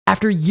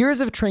After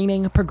years of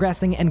training,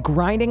 progressing, and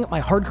grinding my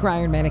Hardcore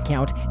Ironman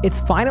account, it's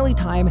finally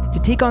time to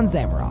take on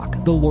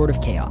Zamorak, the Lord of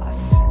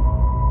Chaos.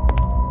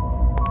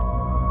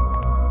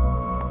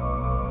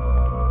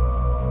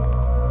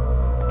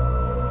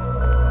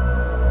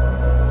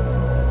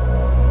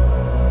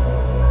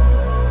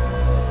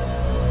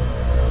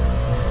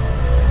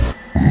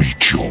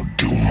 Meet your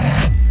doom.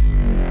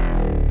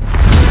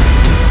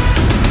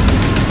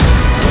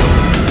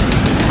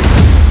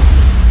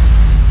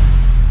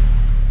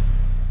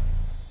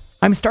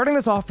 I'm starting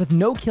this off with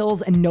no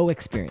kills and no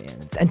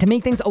experience, and to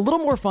make things a little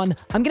more fun,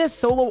 I'm gonna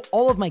solo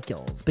all of my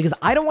kills because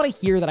I don't want to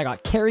hear that I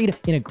got carried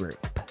in a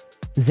group.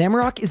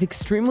 Zamorak is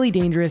extremely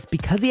dangerous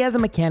because he has a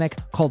mechanic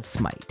called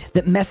Smite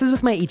that messes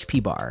with my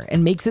HP bar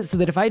and makes it so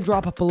that if I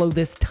drop below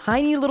this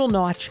tiny little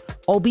notch,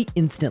 I'll be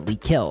instantly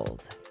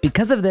killed.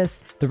 Because of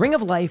this, the Ring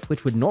of Life,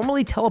 which would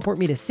normally teleport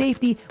me to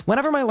safety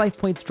whenever my life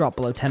points drop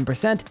below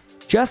 10%,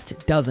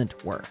 just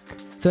doesn't work.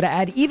 So to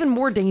add even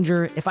more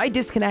danger, if I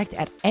disconnect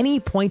at any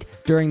point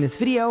during this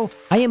video,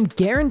 I am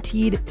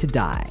guaranteed to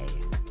die.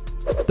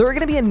 There are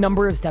going to be a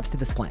number of steps to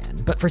this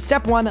plan, but for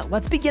step 1,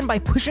 let's begin by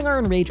pushing our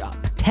enrage up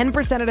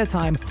 10% at a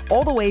time,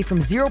 all the way from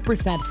 0%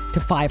 to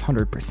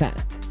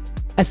 500%.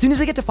 As soon as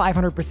we get to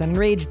 500%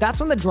 enrage,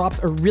 that's when the drops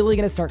are really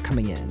going to start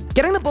coming in.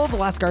 Getting the bow of the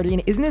Last Guardian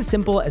isn't as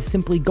simple as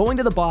simply going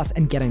to the boss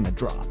and getting the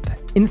drop.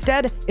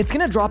 Instead, it's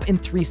going to drop in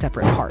 3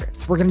 separate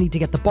parts. We're going to need to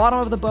get the bottom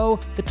of the bow,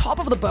 the top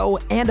of the bow,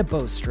 and a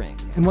bowstring.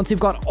 And once we've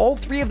got all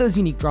 3 of those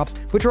unique drops,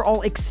 which are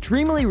all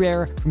extremely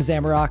rare from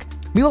Zamorak,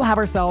 we will have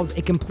ourselves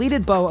a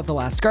completed bow of the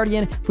Last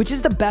Guardian, which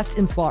is the best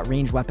in slot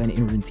range weapon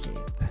in Runescape.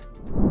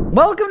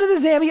 Welcome to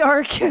the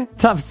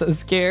Zamorak. I'm so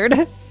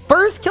scared.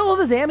 First kill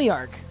of the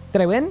Zamorak.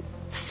 Did I win?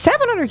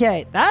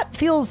 700k. That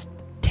feels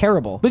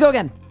terrible. We go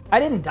again. I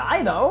didn't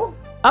die though.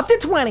 Up to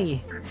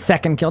 20.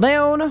 Second kill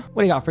down.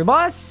 What do you got, free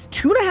boss?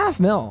 2.5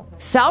 mil.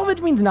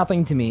 Salvage means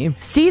nothing to me.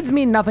 Seeds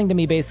mean nothing to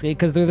me basically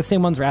because they're the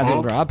same ones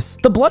Razzian drops.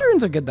 The blood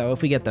runes are good though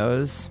if we get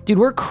those. Dude,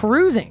 we're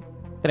cruising.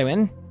 Did I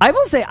win? I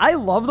will say I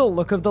love the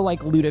look of the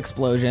like loot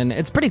explosion.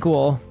 It's pretty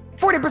cool.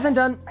 40%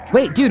 done.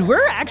 Wait, dude,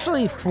 we're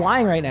actually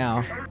flying right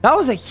now. That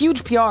was a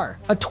huge PR.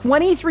 A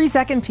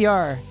 23-second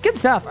PR. Good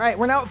stuff. All right,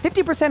 we're now at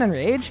 50%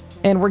 enrage,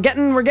 and we're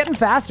getting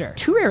faster.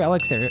 2 rare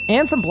relics there,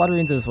 and some blood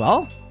runes as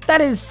well. That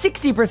is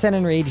 60%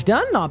 enrage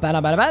done. Not bad,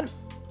 not bad, not bad.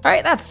 All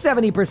right, that's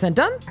 70%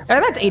 done. All right,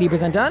 that's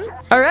 80% done.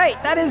 All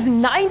right, that is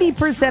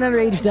 90%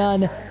 enrage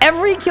done.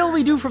 Every kill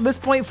we do from this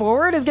point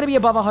forward is gonna be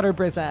above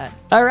 100%.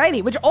 All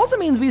righty, which also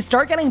means we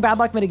start getting bad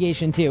luck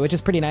mitigation too, which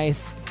is pretty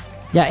nice.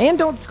 Yeah, and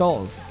don't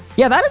skulls.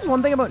 Yeah, that is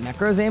one thing about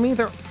Necrozami.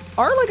 There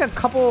are like a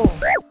couple...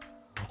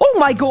 Oh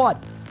my god!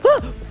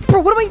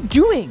 Bro, what am I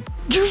doing?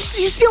 You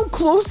see how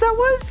close that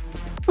was?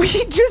 We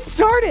just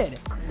started.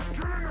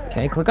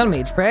 Okay, click on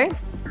Mage Prey.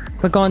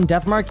 Click on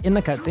Deathmark in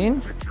the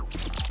cutscene.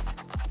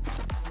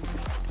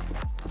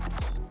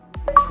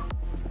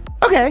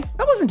 Okay,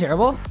 that wasn't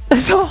terrible.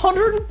 It's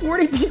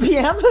 140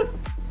 ppm.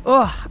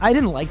 Ugh, I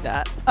didn't like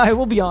that. I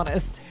will be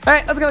honest. All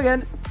right, let's go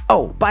again.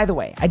 Oh, by the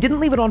way, I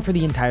didn't leave it on for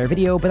the entire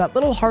video, but that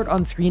little heart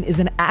on screen is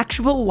an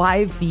actual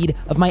live feed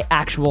of my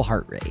actual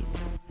heart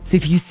rate. So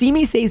if you see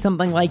me say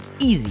something like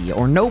easy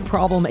or no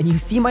problem and you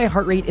see my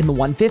heart rate in the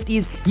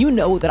 150s, you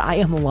know that I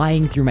am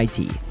lying through my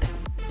teeth.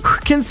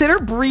 Consider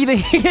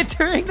breathing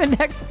during the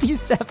next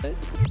P7.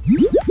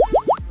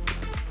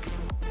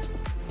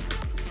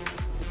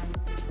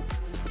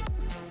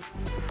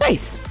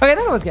 Nice. Okay, I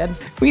think that was good.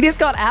 We just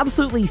got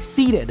absolutely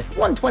seated.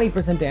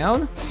 120%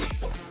 down.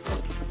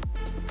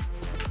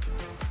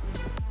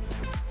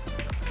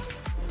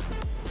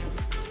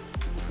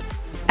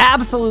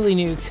 Absolutely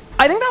nuked.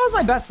 I think that was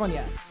my best one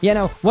yet. You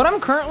know, what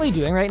I'm currently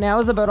doing right now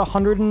is about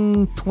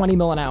 120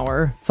 mil an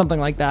hour, something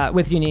like that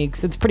with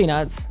uniques. It's pretty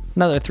nuts.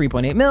 Another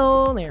 3.8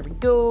 mil. There we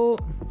go.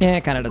 Yeah,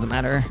 it kind of doesn't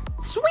matter.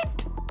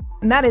 Sweet.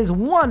 And that is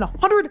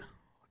 100.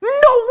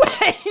 No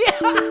way.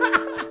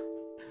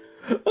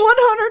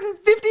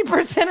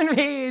 150%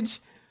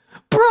 enrage.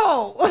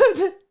 Bro.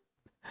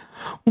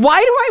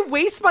 Why do I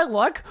waste my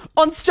luck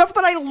on stuff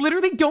that I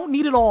literally don't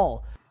need at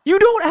all? You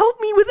don't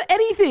help me with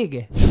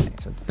anything. Okay,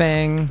 so it's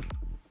bang,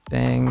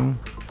 bang,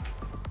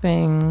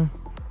 bang,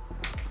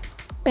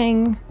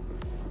 bang,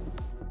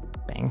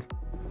 bang.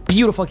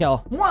 Beautiful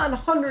kill.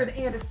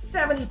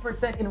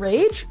 170%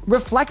 enrage.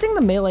 Reflecting the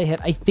melee hit,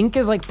 I think,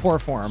 is like poor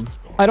form.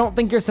 I don't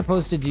think you're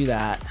supposed to do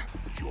that.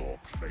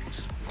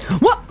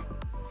 What?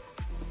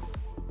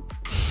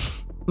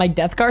 My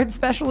death guard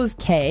special is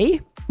K.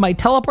 My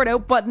teleport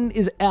out button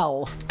is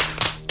L.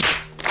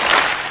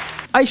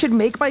 I should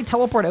make my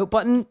teleport out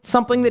button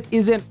something that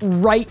isn't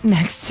right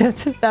next to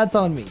it. That's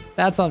on me.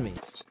 That's on me.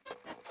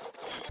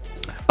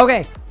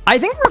 Okay, I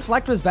think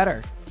Reflect was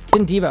better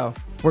than Devo.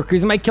 We're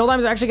cruising. My kill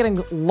times are actually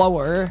getting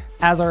lower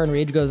as our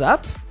enrage goes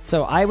up.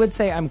 So I would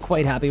say I'm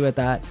quite happy with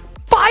that.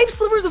 5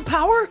 slivers of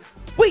power?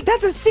 Wait,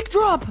 that's a sick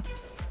drop.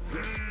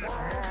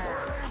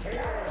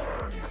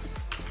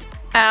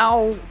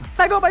 Ow.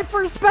 I got my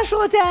first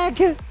special attack.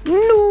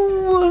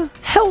 No.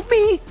 Help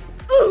me.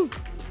 Oh,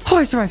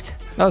 I survived.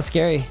 That was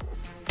scary.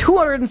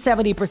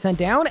 270%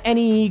 down.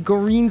 Any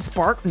green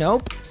spark?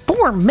 Nope.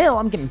 4 mil.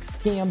 I'm getting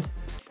scammed.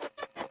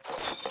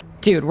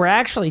 Dude, we're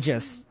actually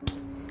just...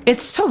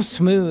 It's so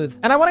smooth.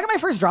 And I want to get my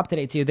first drop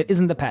today, too. That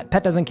isn't the pet.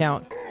 Pet doesn't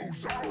count.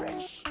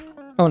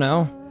 Oh,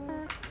 no.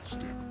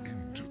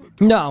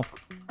 No.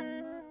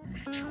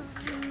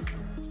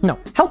 No.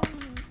 Help.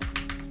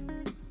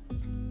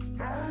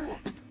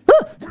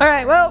 All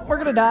right, well, we're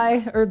gonna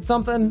die or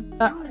something.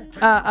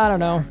 I don't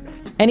know.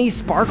 Any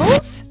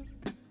sparkles?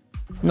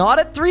 Not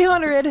at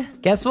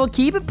 300. Guess we'll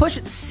keep it push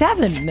at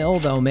 7 mil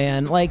though,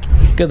 man. Like,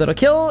 good little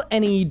kill.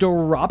 Any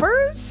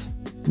droppers?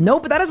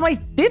 Nope, but that is my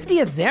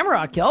 50th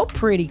Zamorak kill.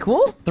 Pretty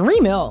cool. 3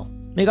 mil.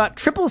 We got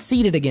triple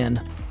seeded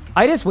again.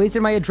 I just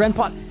wasted my adren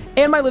pot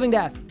and my living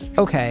death.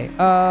 Okay,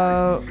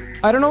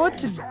 I don't know what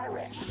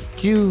to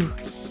do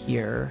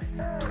here.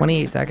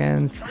 28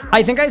 seconds.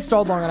 I think I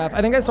stalled long enough.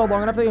 I think I stalled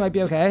long enough that we might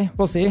be okay.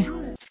 We'll see.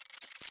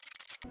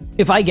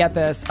 If I get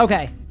this.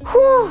 Okay.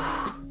 Whew.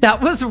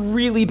 That was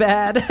really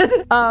bad.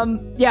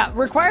 Yeah,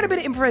 required a bit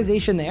of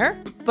improvisation there.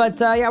 But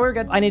yeah, we're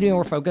good. I need to be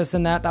more focused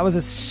in that. That was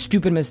a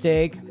stupid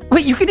mistake.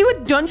 Wait, you can do a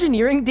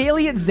dungeoneering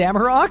daily at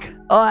Zamorak?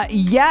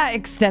 Yeah,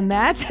 extend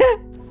that.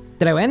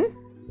 Did I win?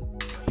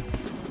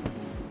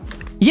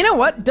 You know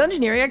what?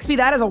 Dungeoneering XP,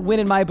 that is a win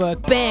in my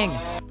book. Bang.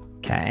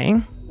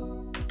 Okay.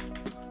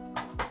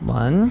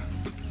 1,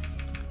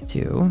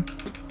 2,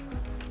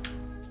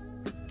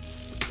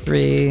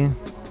 3,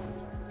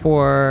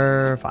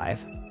 4,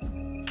 5.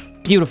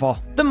 Beautiful.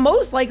 The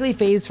most likely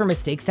phase for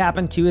mistakes to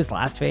happen too is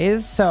last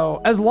phase. So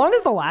as long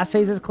as the last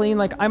phase is clean,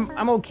 like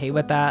I'm okay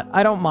with that.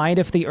 I don't mind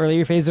if the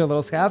earlier phases are a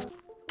little scuffed.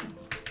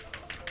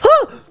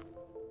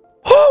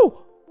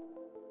 Oh!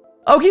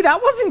 Okay,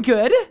 that wasn't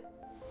good.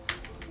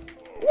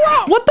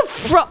 What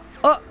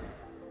the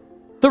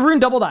the rune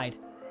double died.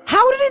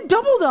 How did it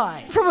double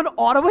die? From an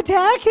auto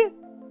attack?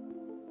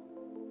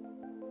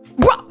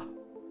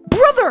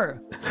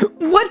 Brother,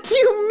 what do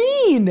you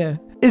mean?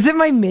 Is it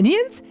my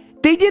minions?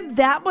 They did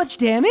that much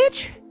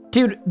damage?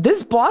 Dude,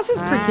 this boss is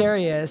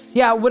precarious.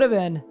 Yeah, it would have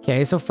been.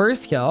 Okay, so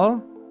first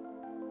kill.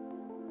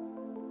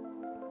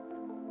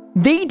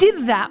 They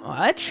did that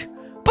much?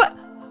 But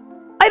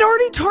I'd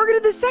already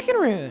targeted the second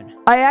rune.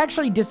 I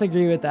actually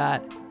disagree with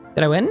that.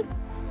 Did I win?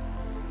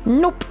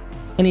 Nope.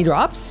 Any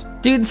drops?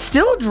 Dude,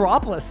 still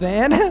dropless,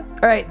 man. All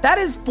right, that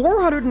is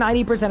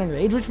 490%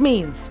 enrage, which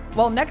means,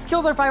 well, next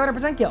kills are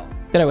 500% kill.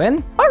 Did I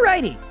win?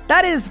 Alrighty,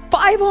 that is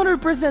 500%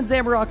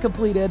 Zamorak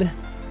completed.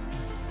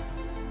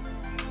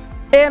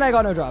 And I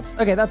got no drops.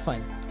 Okay, that's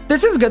fine.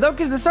 This is good though,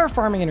 because this is our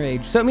farming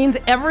enrage. So it means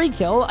every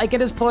kill, I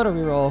can just pull out a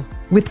reroll.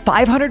 With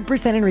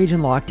 500% enrage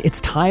unlocked, it's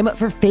time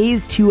for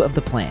phase 2 of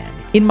the plan.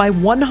 In my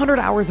 100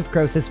 hours of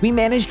Crosis, we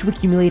managed to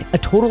accumulate a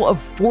total of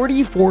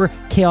 44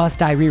 Chaos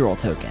Die reroll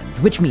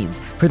tokens, which means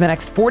for the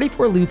next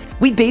 44 loots,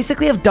 we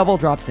basically have double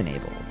drops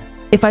enabled.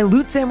 If I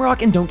loot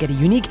Zamorak and don't get a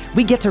unique,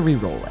 we get to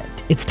reroll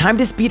it. It's time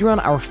to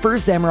speedrun our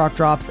first Zamorak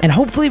drops, and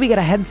hopefully we get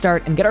a head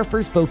start and get our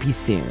first bow piece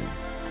soon.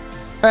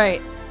 All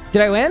right,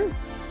 did I win?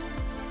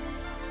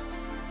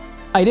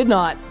 I did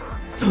not.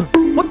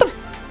 What the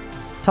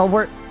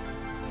teleport?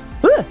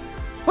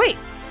 Wait,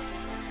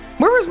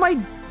 where was my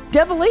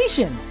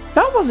devilation?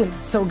 That wasn't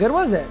so good,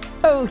 was it?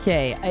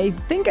 Okay, I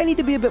think I need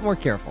to be a bit more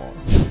careful.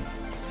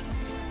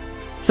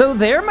 So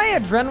there, my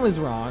adren was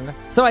wrong,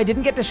 so I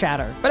didn't get to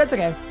shatter, but it's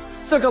okay.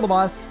 Still kill the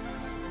boss.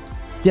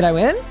 Did I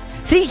win?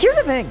 See, here's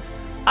the thing.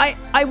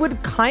 I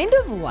would kind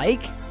of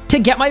like to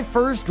get my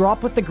first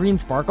drop with the green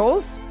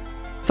sparkles,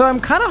 so I'm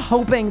kind of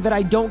hoping that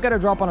I don't get a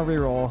drop on a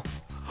reroll.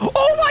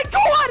 Oh my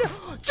god!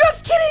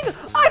 Just kidding!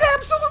 I'm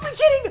absolutely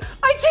kidding!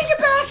 I take it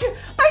back!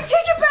 I take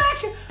it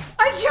back!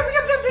 I take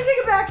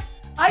it back!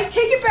 I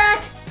take it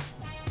back!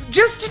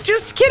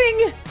 Just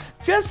kidding!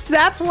 Just,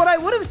 that's what I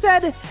would have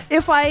said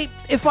if I...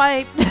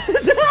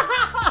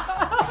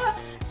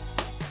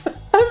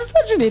 I'm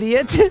such an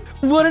idiot.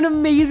 What an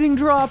amazing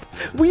drop.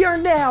 We are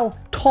now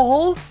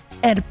tall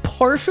and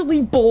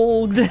partially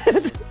bulged.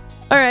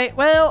 All right,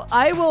 well,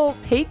 I will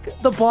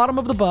take the bottom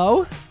of the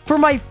bow for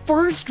my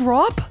first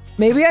drop.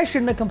 Maybe I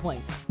shouldn't have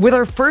complained. With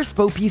our first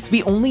bow piece,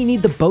 we only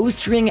need the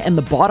bowstring and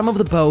the bottom of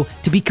the bow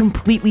to be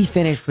completely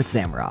finished with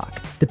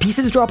Zamorak. The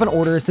pieces drop in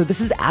order, so this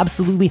is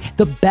absolutely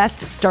the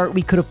best start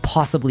we could have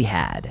possibly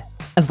had.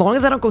 As long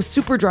as I don't go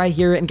super dry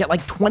here and get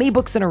like 20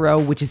 books in a row,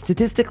 which is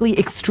statistically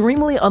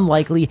extremely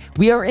unlikely,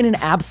 we are in an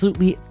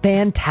absolutely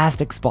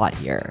fantastic spot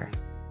here.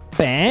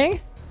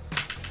 Bang.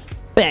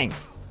 Bang.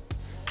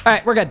 All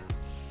right, we're good.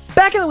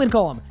 Back in the win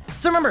column.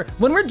 So remember,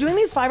 when we're doing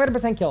these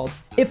 500% kills,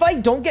 if I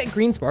don't get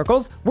green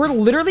sparkles, we're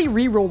literally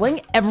re-rolling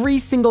every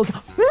single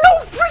kill. No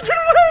freaking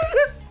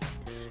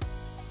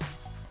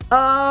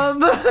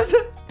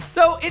way!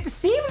 So it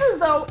seems as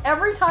though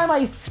every time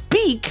I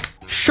speak,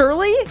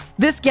 surely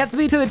this gets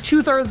me to the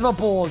 2/3 of a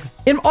bulg.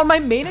 On my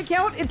main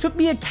account, it took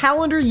me a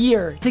calendar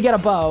year to get a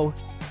bow.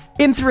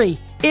 In 3,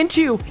 in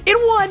 2, in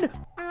 1.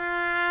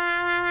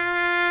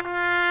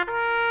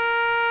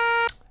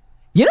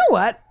 You know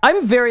what?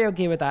 I'm very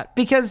okay with that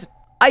because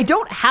I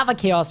don't have a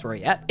Chaos Roar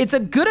yet. It's a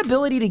good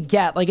ability to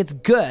get, like it's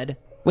good,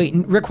 Wait,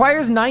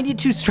 requires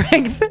 92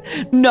 strength?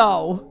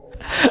 No.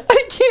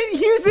 I can't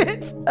use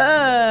it.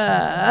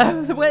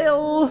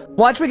 Well,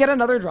 watch we get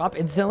another drop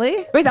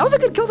instantly. Wait, that was a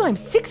good kill time.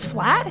 6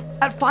 flat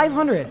at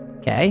 500.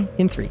 Okay,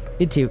 in 3,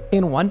 in 2,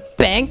 in 1.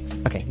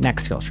 Bang. Okay,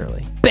 next skill,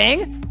 surely.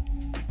 Bang.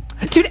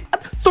 Dude,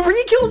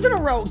 3 kills in a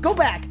row. Go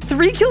back.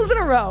 3 kills in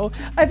a row.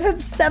 I've had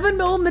 7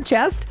 mil in the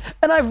chest,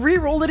 and I've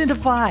re-rolled it into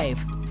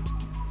 5.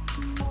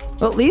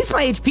 Well, at least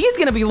my HP is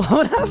going to be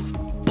low enough.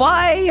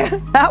 Bye.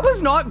 That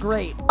was not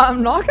great.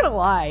 I'm not going to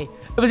lie.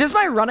 It was just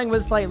my running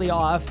was slightly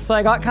off, so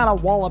I got kind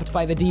of walloped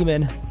by the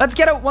demon. Let's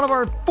get out one of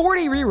our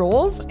 40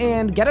 re-rolls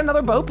and get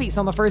another bow piece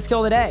on the first kill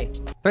of the day.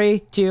 3,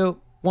 2,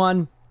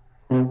 1.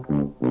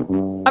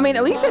 I mean,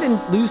 at least I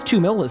didn't lose 2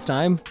 mil this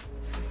time.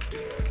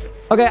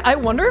 Okay, I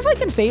wonder if I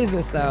can phase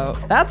this, though.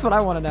 That's what I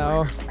want to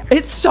know.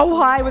 It's so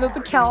high without the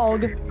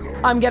Calg.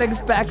 I'm getting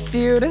specs,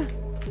 dude.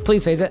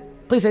 Please phase it.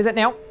 Please phase it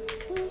now.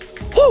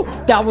 Whew,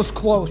 that was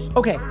close.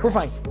 Okay, we're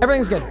fine.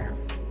 Everything's good.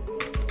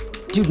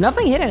 Dude,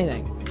 nothing hit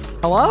anything.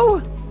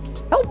 Hello?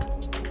 Help.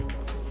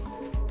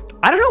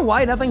 I don't know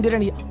why nothing did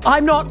any.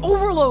 I'm not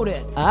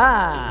overloaded.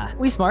 Ah,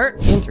 we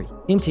smart. In 3,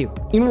 in 2,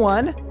 in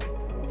 1.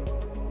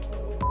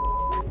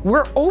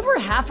 We're over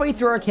halfway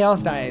through our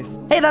chaos dice.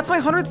 Hey, that's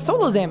my 100th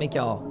solo Zammy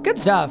kill. Good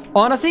stuff.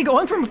 Honestly,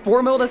 going from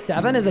 4 mil to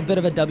 7 is a bit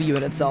of a W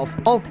in itself.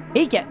 I'll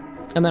take it.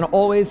 And then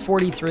always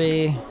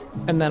 43,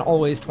 and then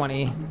always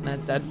 20. And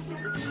that's dead.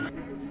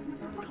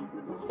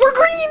 We're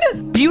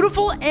green!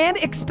 Beautiful and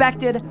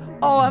expected.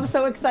 Oh, I'm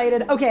so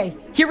excited. Okay,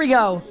 here we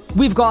go.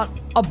 We've got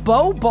a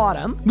bow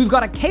bottom. We've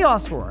got a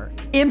chaos roar.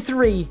 In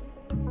 3,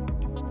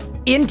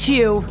 in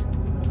 2,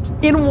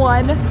 in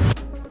 1.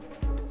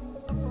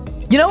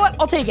 You know what?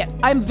 I'll take it.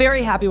 I'm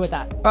very happy with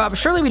that.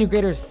 Surely we do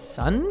greater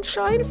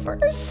sunshine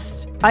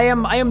first? I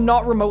am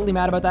not remotely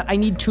mad about that. I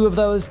need 2 of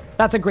those.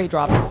 That's a great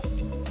drop.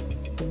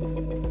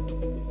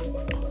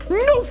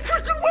 No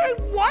freaking way!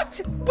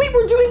 What? Wait,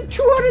 we're doing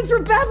 200s for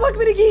bad luck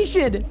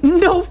mitigation.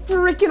 No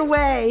freaking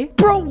way.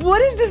 Bro,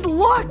 what is this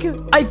luck?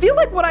 I feel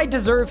like what I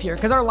deserve here,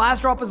 because our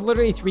last drop was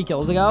literally 3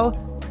 kills ago,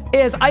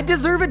 is I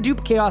deserve a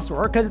dupe chaos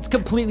roar because it's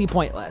completely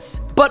pointless.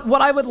 But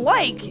what I would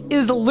like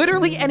is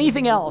literally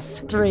anything else.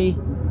 3,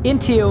 in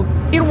 2,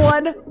 in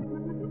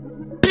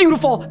 1.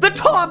 Beautiful. The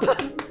top.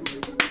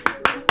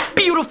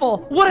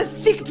 Beautiful. What a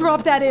sick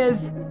drop that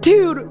is.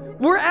 Dude,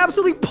 we're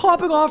absolutely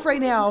popping off right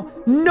now.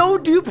 No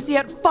dupes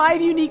yet. 5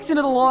 uniques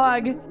into the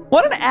log.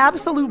 What an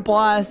absolute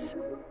boss.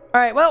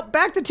 All right, well,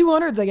 back to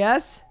 200s, I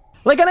guess.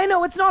 Like, and I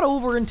know it's not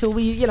over until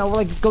we, you know,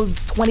 like go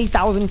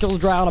 20,000 kills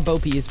dry on a bow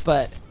piece,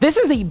 but this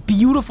is a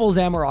beautiful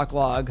Zamorak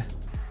log.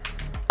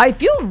 I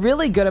feel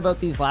really good about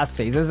these last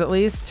phases, at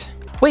least.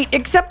 Wait,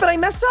 except that I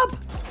messed up.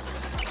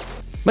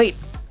 Wait,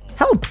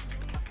 help.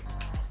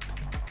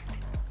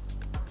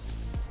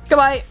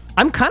 Goodbye.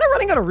 I'm kind of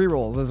running out of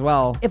rerolls as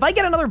well. If I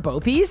get another bow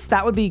piece,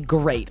 that would be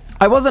great.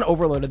 I wasn't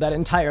overloaded that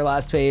entire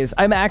last phase.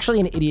 I'm actually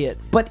an idiot,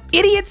 but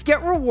idiots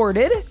get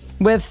rewarded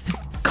with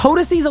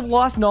codices of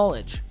lost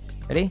knowledge.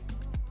 Ready?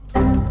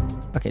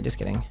 Okay, just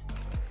kidding.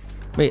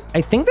 Wait,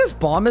 I think this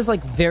bomb is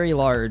like very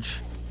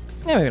large.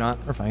 Yeah, maybe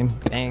not. We're fine.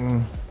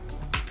 Bang.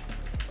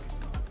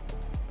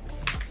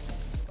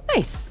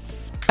 Nice.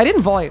 I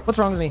didn't volley. What's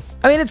wrong with me?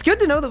 I mean, it's good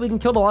to know that we can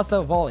kill the lost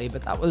without volley,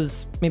 but that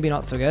was maybe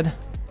not so good.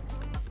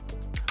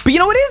 But you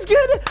know what is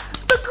good?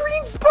 The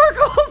green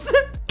sparkles.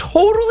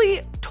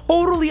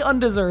 Totally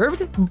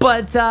undeserved,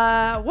 but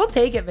we'll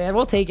take it, man.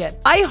 We'll take it.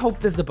 I hope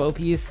this is a bow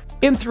piece.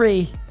 In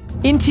 3,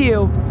 in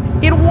 2,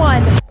 in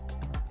 1.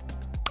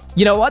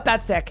 You know what?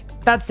 That's sick.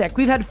 That's sick.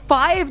 We've had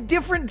 5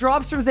 different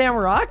drops from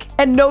Zamorak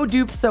and no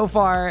dupes so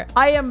far.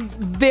 I am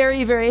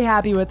very, very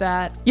happy with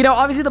that. You know,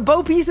 obviously the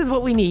bow piece is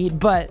what we need,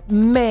 but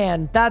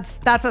man, that's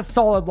a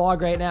solid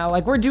log right now.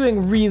 Like, we're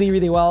doing really,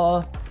 really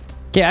well.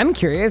 Okay, I'm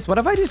curious. What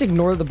if I just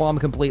ignore the bomb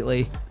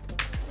completely?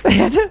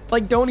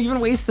 Like, don't even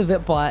waste the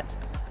VIP bot.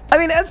 I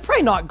mean, that's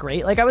probably not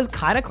great. Like, I was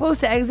kind of close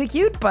to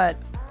execute, but...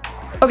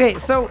 Okay,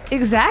 so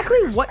exactly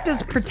what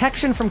does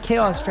protection from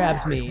chaos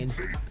traps mean?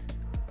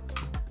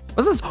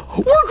 What's this?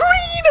 We're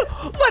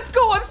green! Let's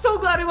go! I'm so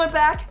glad we went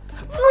back.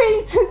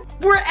 Wait!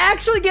 We're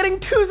actually getting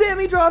 2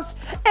 Zammy drops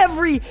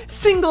every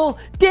single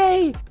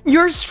day.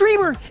 Your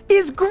streamer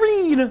is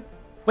green.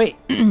 Wait,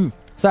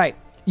 sorry.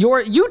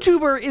 Your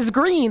YouTuber is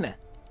green.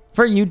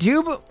 For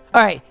YouTube? All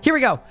right, here we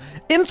go.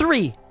 In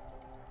 3,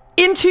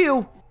 in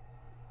 2.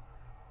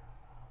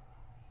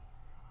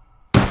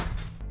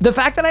 The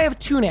fact that I have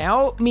 2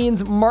 now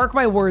means, mark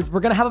my words, we're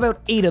gonna have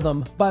about 8 of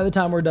them by the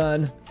time we're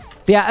done.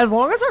 But yeah, as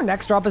long as our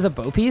next drop is a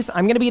bow piece,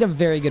 I'm gonna be in a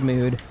very good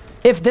mood.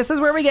 If this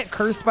is where we get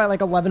cursed by like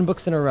 11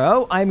 books in a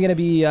row, I'm gonna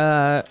be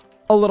a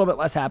little bit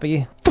less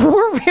happy.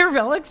 4 rare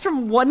relics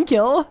from 1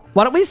 kill.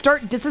 Why don't we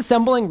start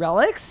disassembling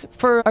relics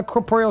for a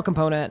corporeal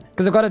component?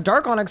 Because I've got a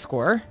dark onyx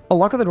core, a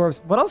luck of the dwarves.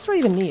 What else do I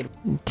even need?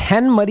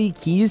 10 muddy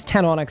keys,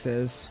 10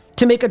 onyxes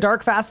to make a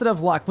dark facet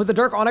of luck with the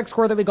dark onyx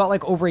core that we got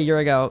like over a year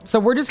ago. So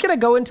we're just gonna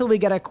go until we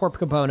get a corp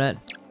component.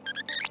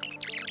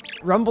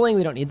 Rumbling,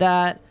 we don't need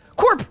that.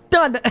 Corp,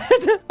 done.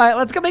 All right,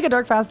 let's go make a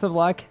dark facet of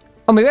luck.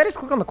 Oh, maybe I just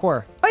click on the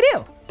core. I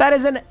do. That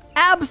is an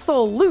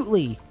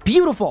Absolutely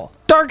beautiful.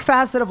 Dark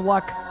Facet of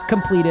Luck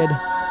completed.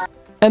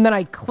 And then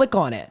I click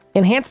on it.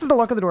 Enhances the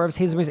luck of the dwarves.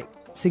 Hazelberry's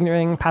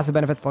signaling passive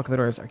benefits, luck of the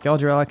dwarves.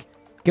 Archaeology relic.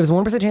 Gives a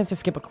 1% chance to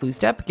skip a clue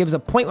step. Gives a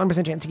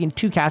 0.1% chance to gain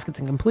 2 caskets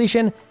in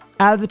completion.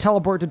 Adds a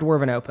teleport to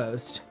Dwarven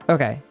Outpost.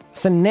 Okay,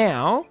 so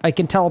now I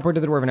can teleport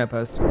to the Dwarven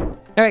Outpost. All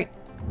right.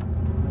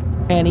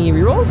 Any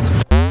rerolls?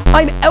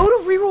 I'm out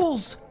of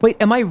rerolls. Wait,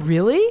 am I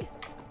really?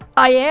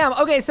 I am.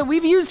 Okay, so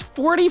we've used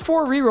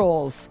 44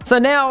 rerolls. So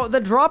now the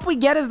drop we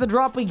get is the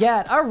drop we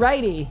get.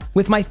 Alrighty.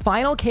 With my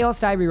final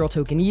Chaos Die reroll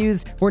token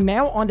used, we're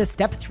now on to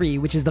step 3,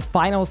 which is the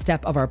final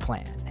step of our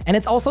plan. And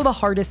it's also the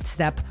hardest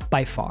step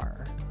by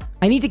far.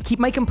 I need to keep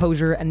my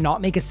composure and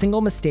not make a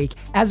single mistake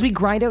as we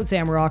grind out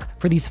Zamorak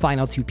for these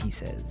final 2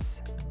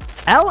 pieces.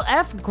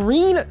 LF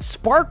Green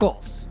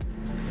Sparkles.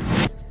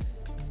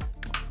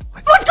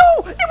 Let's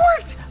go! It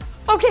worked!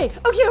 Okay.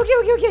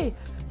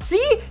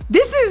 See?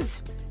 This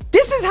is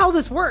how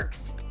this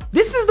works.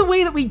 This is the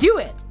way that we do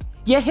it.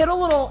 You hit a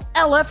little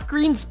LF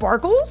Green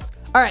Sparkles.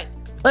 All right,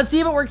 let's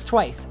see if it works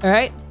twice, all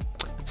right?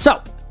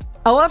 So,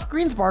 LF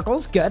Green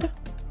Sparkles, good.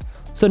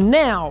 So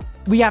now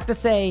we have to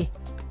say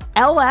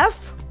LF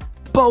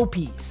Bow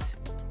Piece.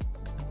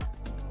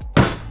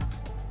 Look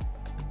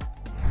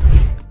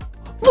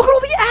at all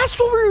the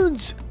astral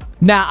runes.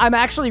 Nah, I'm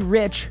actually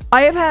rich.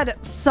 I have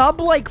had sub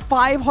like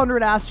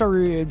 500 astral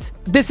runes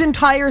this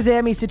entire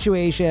Zammy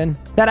situation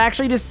that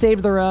actually just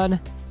saved the run.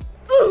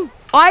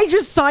 I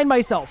just signed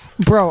myself.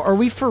 Bro, are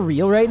we for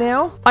real right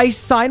now? I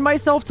signed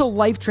myself to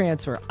life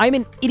transfer. I'm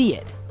an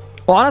idiot.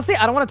 Well, honestly,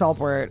 I don't want to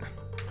teleport.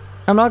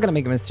 I'm not going to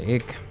make a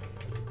mistake.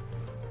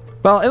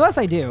 Well, unless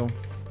I do.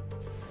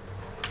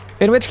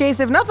 In which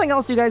case, if nothing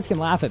else, you guys can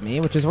laugh at me,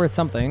 which is worth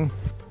something.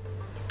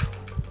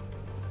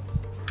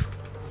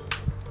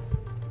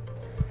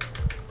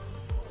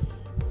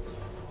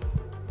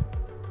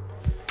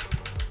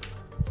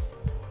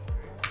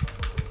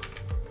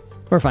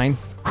 We're fine.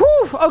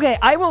 Whew, okay,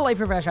 I will life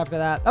refresh after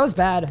that. That was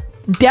bad.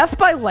 Death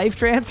by life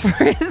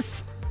transfer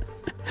is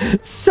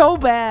so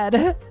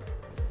bad.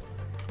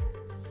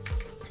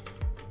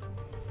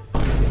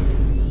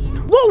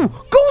 Whoa,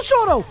 Ghost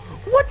Auto!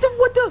 What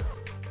the?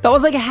 That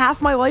was like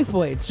half my life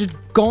points, just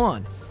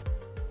gone.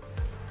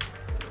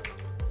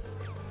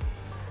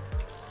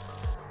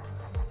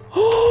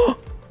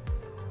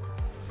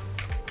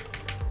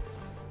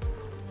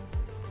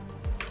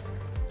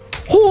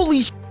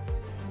 Holy sh!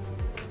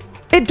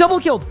 It double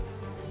killed.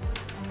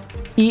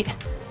 Eat.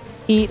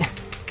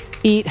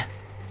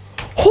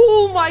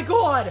 Oh my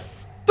god!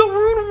 The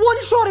rune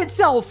one-shot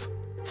itself!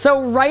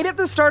 So right at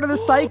the start of the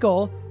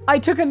cycle, I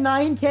took a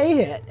 9k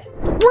hit.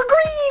 We're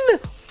green!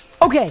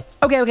 Okay.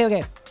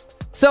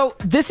 So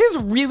this is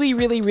really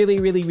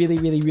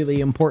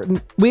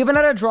important. We haven't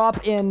had a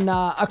drop in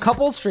a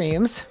couple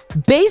streams.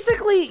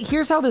 Basically,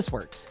 here's how this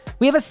works.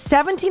 We have a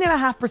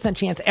 17.5%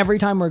 chance every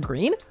time we're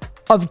green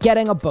of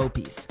getting a bow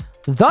piece.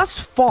 Thus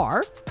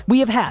far, we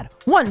have had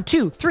 1,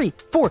 2, 3,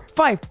 4,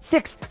 5,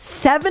 6,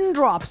 7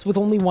 drops with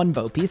only 1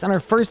 bow piece, and our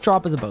first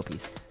drop is a bow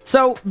piece.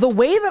 So the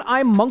way that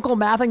I'm munkle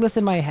mathing this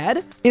in my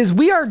head is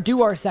we are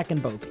due our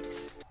second bow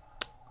piece.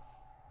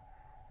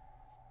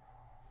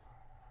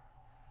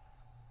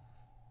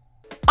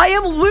 I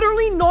am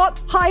literally not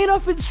high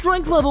enough in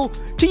strength level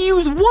to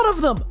use one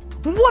of them.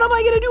 What am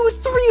I gonna do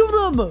with 3 of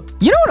them?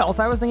 You know what else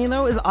I was thinking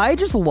though, is I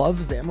just love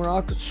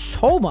Zamorak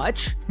so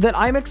much that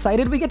I'm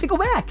excited we get to go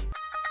back.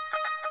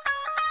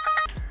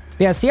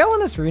 Yeah, see how when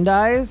this rune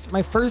dies,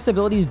 my first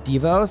ability is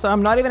Devo, so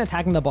I'm not even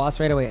attacking the boss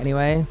right away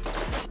anyway.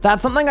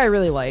 That's something I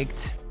really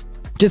liked.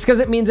 Just because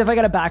it means if I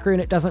get a back rune,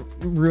 it doesn't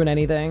ruin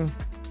anything.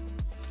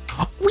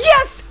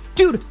 Yes!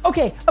 Dude,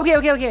 okay.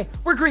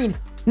 We're green.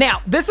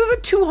 Now, this was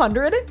a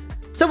 200,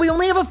 so we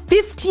only have a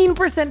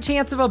 15%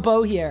 chance of a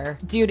bow here.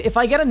 Dude, if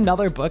I get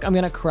another book, I'm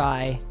gonna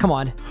cry. Come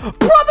on.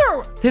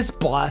 Brother! This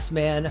boss,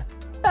 man.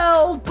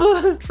 Help!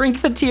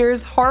 Drink the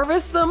tears,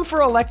 harvest them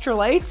for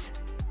electrolytes,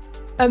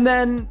 and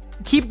then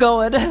keep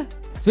going.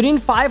 It's between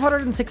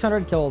 500 and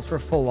 600 kills for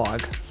full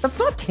log. That's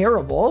not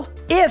terrible.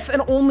 If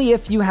and only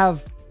if you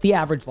have the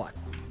average block.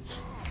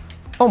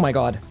 Oh my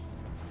god.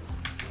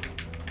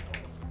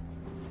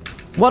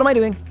 What am I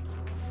doing?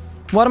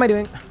 What am I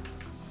doing?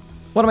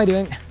 What am I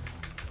doing?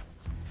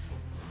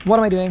 What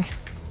am I doing?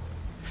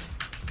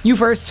 You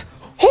first.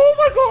 Oh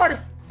my god!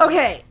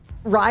 Okay,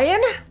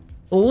 Ryan,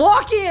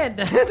 lock in.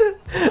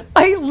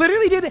 I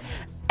literally did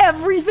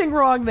everything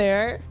wrong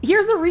there.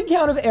 Here's a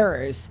recount of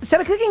errors.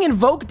 Instead of clicking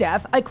Invoke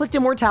Death, I clicked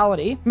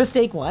Immortality.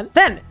 Mistake 1.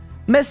 Then,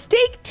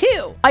 mistake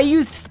 2. I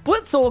used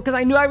Split Soul because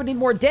I knew I would need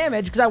more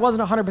damage because I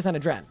wasn't 100%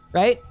 Adren,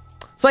 right?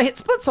 So I hit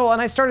Split Soul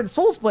and I started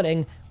soul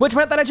splitting, which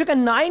meant that I took a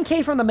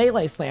 9k from the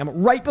melee slam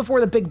right before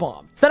the big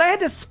bomb. So then I had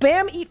to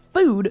spam eat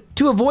food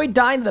to avoid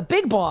dying to the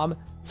big bomb.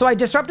 So I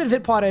disrupted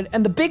Vit Potted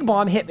and the big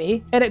bomb hit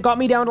me and it got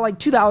me down to like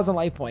 2,000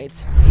 life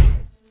points.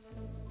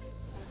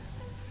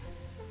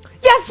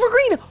 Yes, we're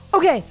green.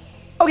 Okay.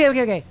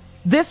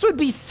 This would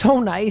be so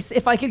nice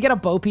if I could get a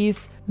bow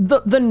piece.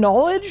 The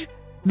knowledge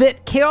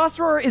that Chaos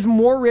Roar is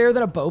more rare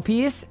than a bow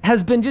piece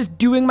has been just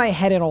doing my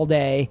head in all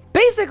day.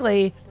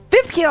 Basically,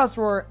 5th Chaos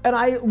Roar, and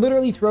I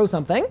literally throw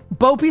something.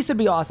 Bow piece would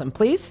be awesome,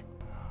 please.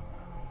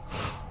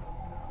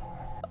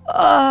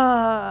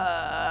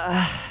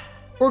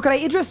 Or could I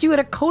interest you in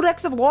a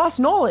Codex of Lost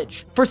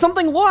Knowledge? For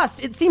something lost,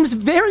 it seems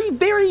very,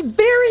 very,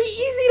 very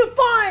easy to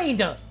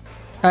find. All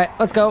right,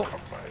 let's go.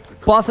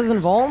 Boss is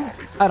involved.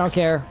 I don't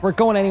care. We're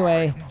going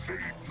anyway.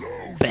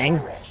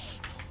 Bang.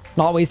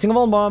 Not wasting a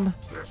Vuln Bomb.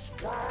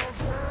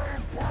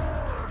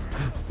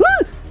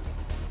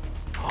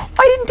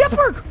 I didn't death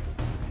mark.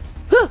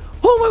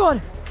 Oh my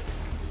god.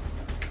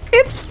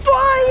 It's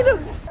fine.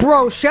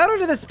 Bro, shout out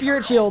to the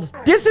Spirit Shield.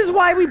 This is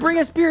why we bring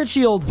a Spirit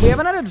Shield. We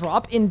haven't had a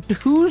drop in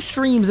 2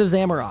 streams of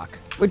Zamorak,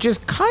 which is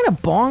kind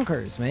of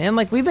bonkers, man.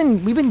 Like we've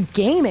been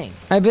gaming.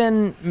 I've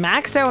been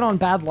maxed out on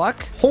bad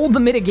luck. Hold the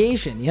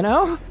mitigation, you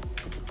know?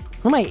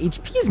 Oh, my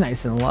HP's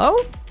nice and low.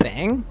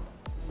 Bang.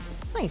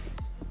 Nice.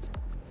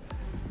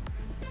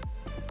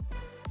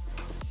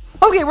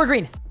 Okay, we're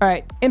green. All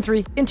right, in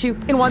 3, in 2,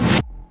 in 1.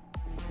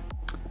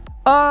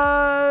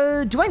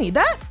 Do I need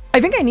that? I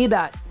think I need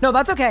that. No,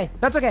 that's okay.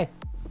 That's okay.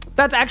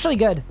 That's actually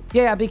good.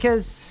 Yeah,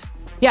 because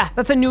yeah,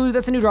 that's a new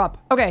drop.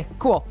 Okay,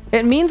 cool.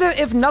 It means that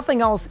if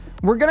nothing else,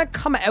 we're gonna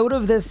come out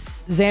of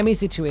this Zammy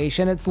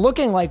situation. It's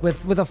looking like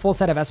with a full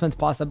set of vestments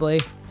possibly.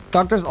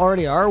 Doctors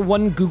already are.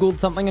 One Googled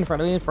something in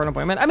front of me for an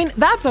appointment. I mean,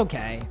 that's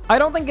okay. I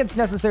don't think it's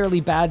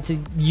necessarily bad to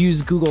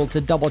use Google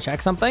to double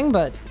check something,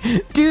 but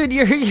dude,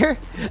 you're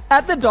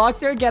at the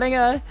doctor getting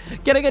a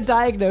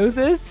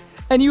diagnosis,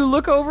 and you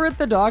look over at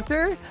the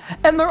doctor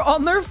and they're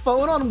on their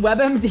phone on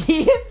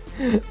WebMD.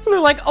 They're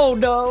like, oh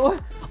no.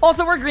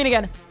 Also, we're green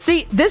again.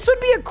 See, this would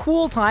be a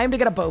cool time to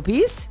get a bow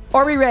piece.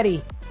 Are we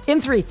ready? In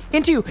 3,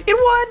 in 2, in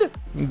 1.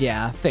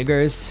 Yeah,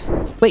 figures.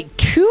 Wait,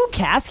 2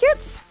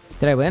 caskets?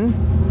 Did I win?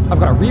 I've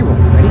got a reroll.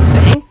 Ready?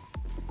 Bang.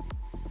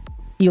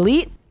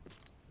 Elite.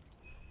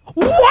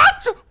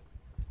 What?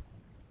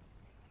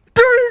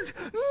 There is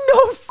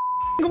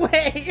no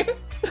way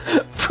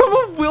from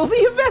a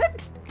Wildy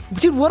event?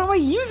 Dude, what do I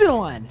use it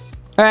on?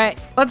 All right,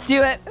 let's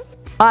do it.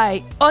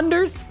 I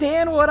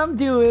understand what I'm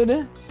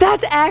doing.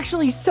 That's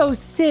actually so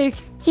sick.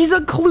 He's a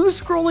clue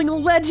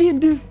scrolling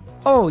legend.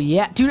 Oh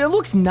yeah, dude, it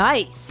looks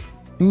nice.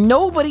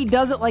 Nobody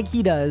does it like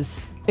he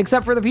does,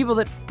 except for the people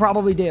that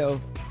probably do.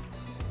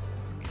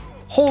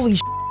 Holy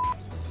sh**.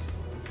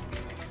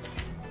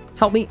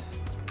 Help me.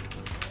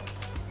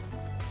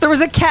 There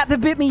was a cat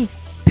that bit me.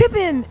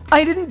 Pippin!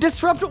 I didn't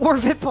disrupt or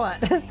Vitpot.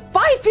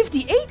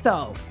 558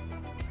 though.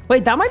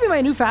 Wait, that might be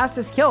my new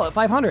fastest kill at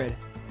 500.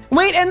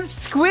 Wait, and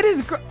Squid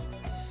is...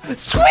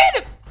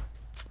 Squid!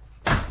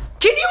 Can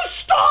you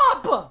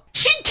stop?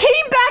 She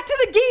came back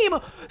to the game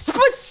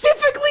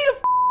specifically to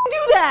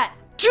do that.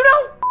 Do you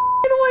know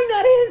how annoying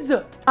that is?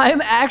 I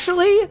am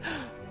actually...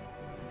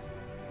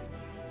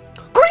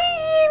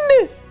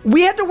 green!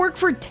 We had to work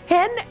for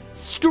 10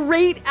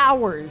 straight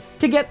hours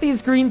to get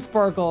these green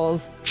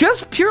sparkles.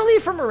 Just purely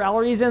for morale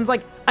reasons.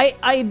 Like, I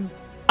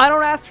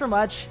don't ask for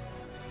much.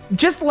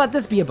 Just let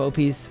this be a bow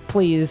piece,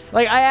 please.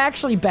 Like, I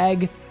actually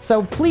beg.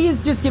 So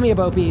please just give me a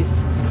bow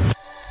piece.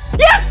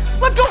 Yes!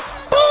 Let's go!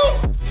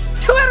 Boom!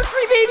 2 out of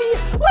 3,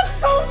 baby! Let's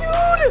go,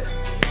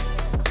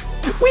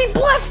 dude! We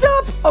blessed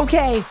up!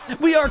 Okay,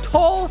 we are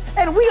tall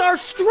and we are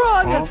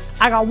strong.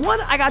 I got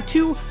 1, I got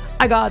 2,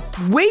 I got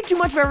way too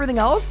much of everything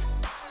else.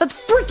 Let's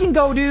freaking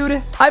go,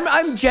 dude.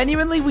 I'm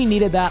genuinely, we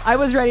needed that. I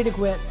was ready to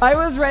quit. I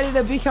was ready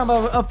to become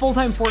a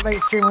full-time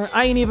Fortnite streamer.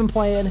 I ain't even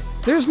playing.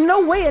 There's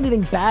no way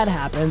anything bad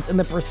happens in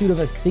the pursuit of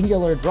a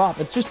singular drop.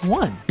 It's just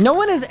 1. No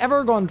one has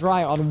ever gone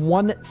dry on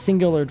 1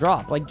 singular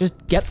drop. Like, just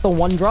get the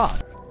 1 drop.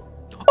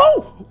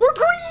 Oh, we're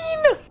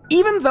green!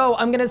 Even though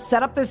I'm gonna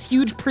set up this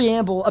huge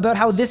preamble about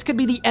how this could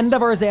be the end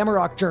of our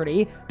Zamorak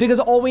journey, because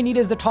all we need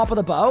is the top of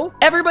the bow,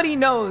 everybody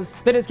knows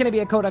that it's gonna be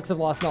a Codex of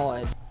Lost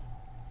Knowledge.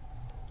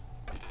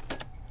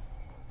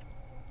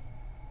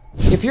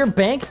 If your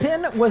bank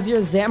pin was your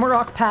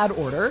Zamorak pad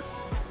order,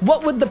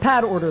 what would the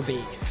pad order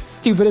be?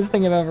 Stupidest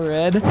thing I've ever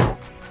read.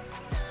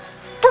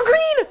 We're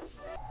green!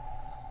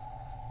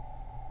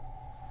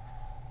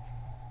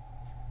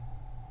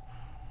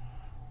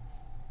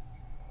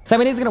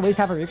 Somebody's gonna waste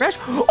half a refresh.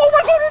 Oh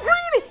my god, we're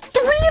green!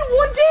 3 in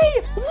 1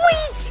 day!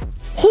 Wait!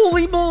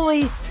 Holy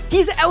moly!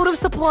 He's out of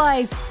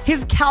supplies.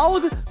 His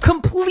Calg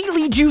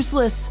completely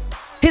juiceless.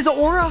 His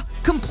aura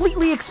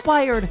completely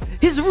expired.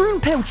 His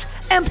rune pouch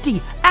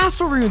empty.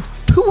 Astral runes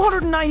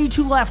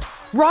 292 left.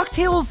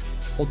 Rocktails,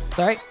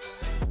 sorry.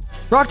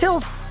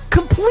 Rocktails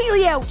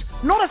completely out.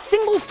 Not a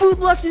single food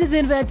left in his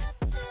invent.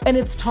 And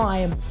it's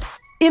time.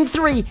 In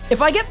 3,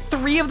 if I get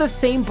 3 of the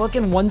same book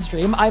in 1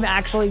 stream, I'm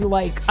actually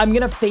like, I'm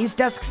gonna face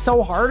desk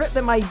so hard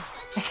that my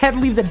head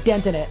leaves a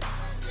dent in it.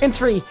 In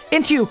 3,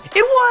 in 2,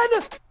 in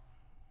 1.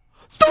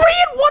 3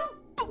 in 1.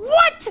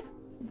 What?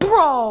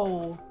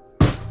 Bro.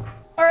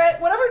 All right,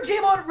 whatever,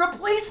 Jamon,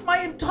 replace my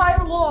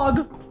entire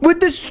log with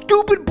this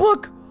stupid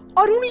book.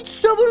 I don't need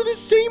 7 of the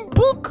same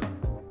book.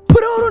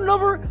 Put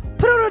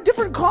out a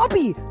different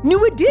copy,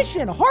 new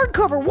edition,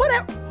 hardcover,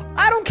 whatever.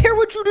 I don't care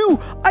what you do.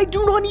 I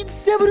do not need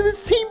 7 of the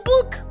same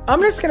book.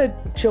 I'm just gonna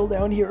chill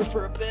down here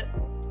for a bit.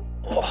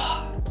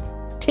 Oh,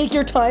 Take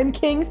your time,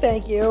 King.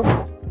 Thank you.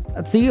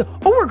 Let's see. Oh,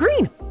 we're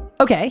green.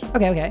 Okay.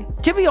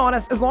 To be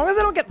honest, as long as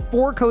I don't get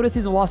 4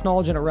 codices of lost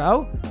knowledge in a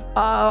row,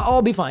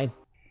 I'll be fine.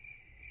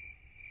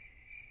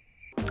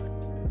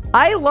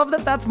 I love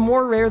that that's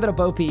more rare than a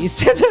bow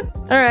piece. All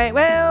right,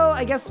 well,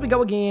 I guess we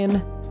go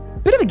again.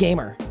 Bit of a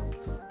gamer.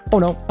 Oh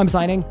no, I'm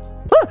signing.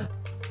 Ah!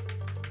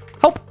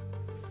 Help.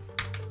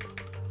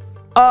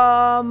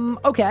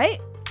 Okay.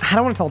 I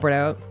don't want to teleport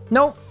out.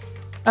 Nope.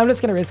 I'm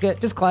just gonna risk it.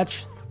 Just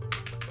clutch.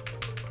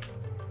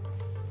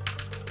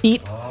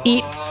 Eat.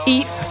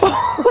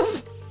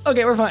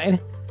 Okay, we're fine.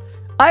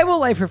 I will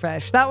life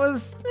refresh. That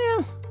was,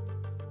 it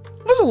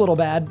was a little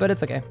bad, but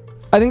it's okay.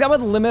 I think that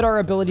would limit our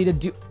ability to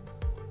do...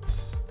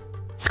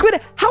 Squid,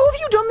 how have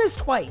you done this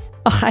twice?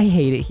 Ugh, I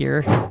hate it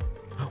here.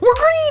 We're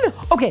green!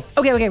 Okay,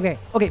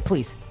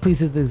 please.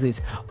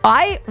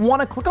 I want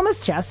to click on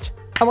this chest.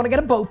 I want to get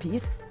a bow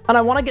piece, and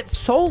I want to get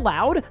so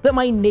loud that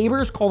my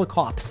neighbors call the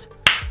cops.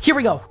 Here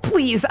we go.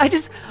 Please,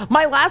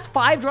 my last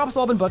 5 drops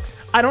have all been books.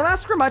 I don't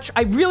ask for much.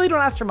 I really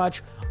don't ask for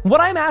much. What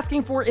I'm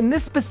asking for in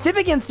this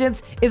specific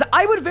instance is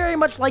I would very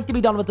much like to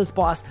be done with this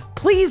boss.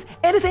 Please,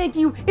 and thank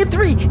you, in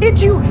 3, in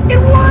 2,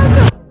 in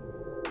 1!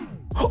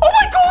 Oh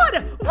my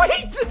god!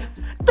 Wait!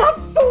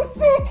 That's so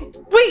sick!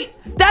 Wait,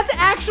 that's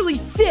actually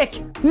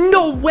sick!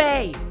 No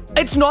way!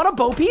 It's not a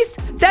bow piece.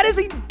 That is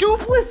a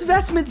dupless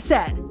vestment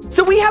set.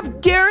 So we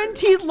have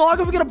guaranteed log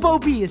if we get a bow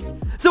piece.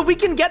 So we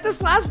can get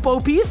this last bow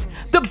piece,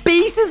 the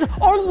bases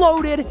are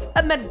loaded,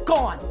 and then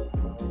gone.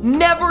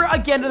 Never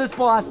again to this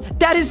boss.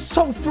 That is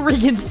so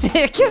freaking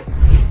sick.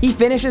 He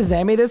finishes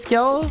Zami this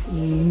kill?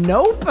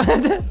 Nope.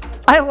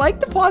 I like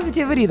the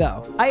positivity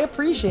though. I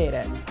appreciate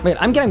it. Wait,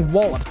 I'm getting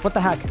walloped. What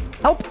the heck?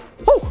 Help.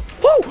 Oh,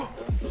 whoa.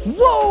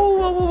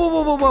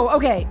 Whoa.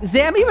 Okay,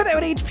 Zami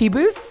without HP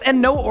boosts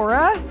and no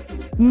aura?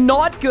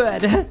 Not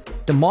good.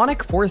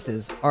 Demonic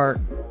forces are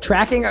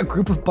tracking a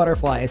group of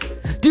butterflies.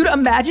 Dude,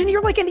 imagine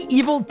you're like an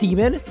evil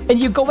demon and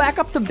you go back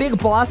up to big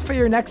boss for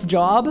your next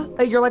job.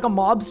 You're like a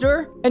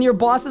mobster and your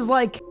boss is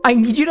like, I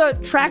need you to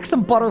track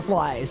some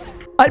butterflies.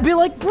 I'd be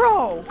like,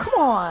 bro, come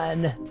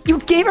on. You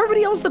gave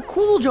everybody else the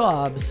cool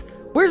jobs.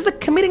 Where's the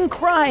committing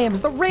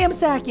crimes, the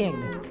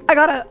ransacking? I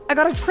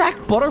gotta track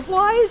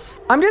butterflies?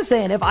 I'm just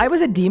saying, if I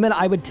was a demon,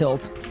 I would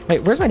tilt.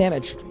 Wait, where's my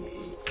damage?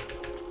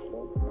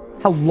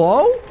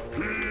 Hello?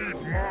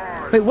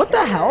 Wait, what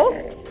the hell?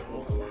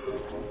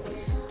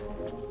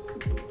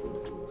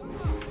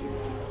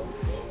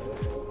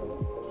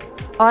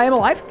 I am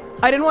alive.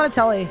 I didn't want to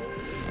tell you.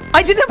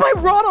 I didn't have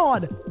my rod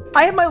on.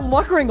 I had my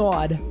luck ring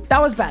on.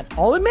 That was bad.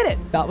 I'll admit it.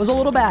 That was a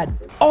little bad.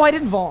 Oh, I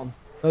didn't vom.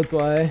 That's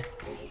why.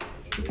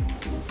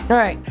 All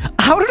right.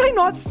 How did I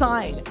not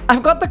sign?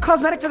 I've got the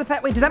cosmetic for the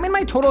pet. Wait, does that mean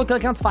my total kill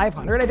count's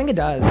 500? I think it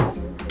does.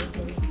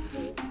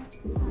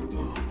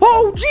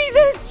 Oh,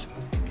 Jesus.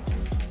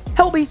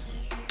 Help me.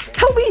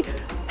 Help me.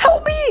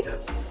 Help me.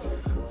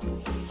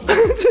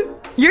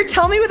 You're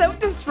telling me without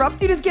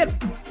disrupt, you just get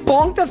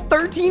bonked to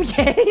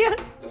 13K?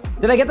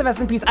 Did I get the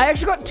vestment piece? I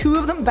actually got 2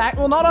 of them back.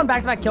 Well, not on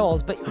back-to-back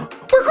kills, but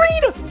we're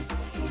green.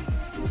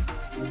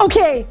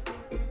 Okay.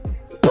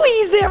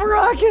 Please,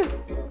 Zamorak.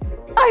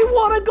 I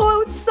want to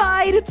go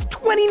outside. It's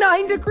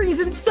 29 degrees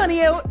and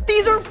sunny out.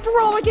 These are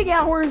frolicking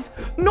hours,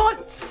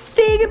 not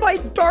staying in my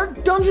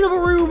dark dungeon of a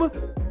room.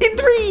 In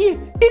 3,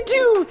 in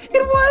 2,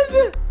 in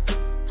 1.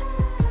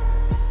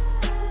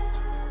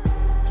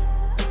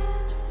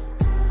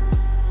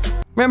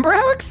 Remember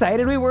how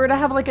excited we were to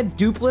have like a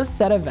dupless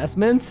set of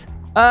vestments?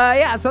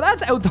 Yeah, so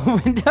that's out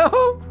the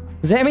window.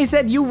 Zami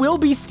said you will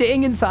be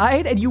staying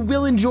inside and you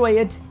will enjoy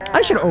it.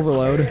 I should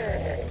overload.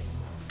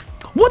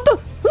 What the?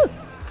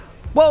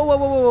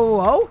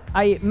 Whoa.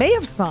 I may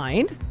have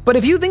signed, but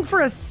if you think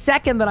for a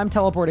second that I'm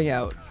teleporting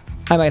out,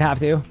 I might have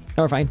to. No,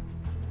 we're fine.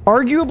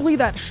 Arguably,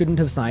 that shouldn't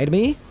have signed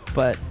me,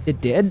 but it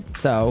did,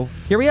 so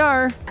here we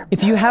are.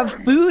 If you have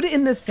food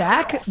in the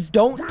sack,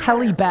 don't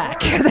telly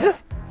back.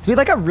 It's be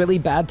like a really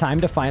bad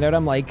time to find out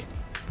I'm like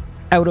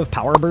out of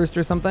power burst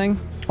or something.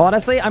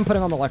 Honestly, I'm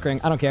putting on the luck ring.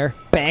 I don't care.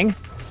 Bang.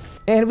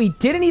 And we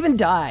didn't even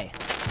die.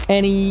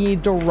 Any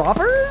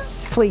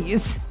droppers?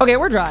 Please. Okay,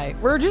 we're dry.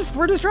 We're just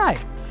dry.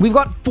 We've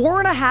got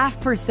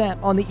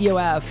 4.5% on the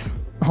EOF.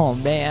 Oh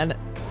man.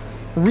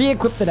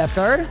 Re-equip the death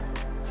guard.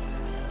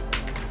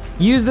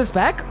 Use the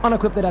spec,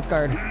 unequip the death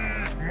guard.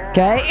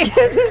 Okay.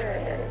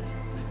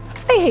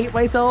 I hate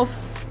myself.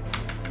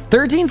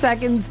 13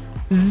 seconds,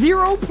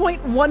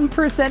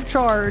 0.1%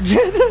 charge.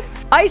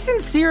 I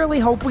sincerely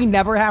hope we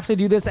never have to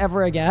do this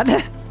ever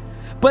again.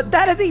 But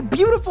that is a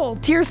beautiful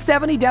tier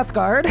 70 death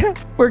guard.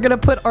 We're gonna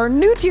put our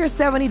new tier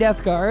 70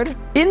 death guard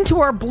into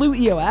our blue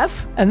EOF,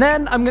 and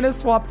then I'm gonna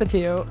swap the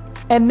 2.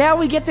 And now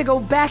we get to go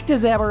back to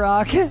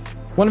Zamorak.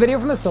 One video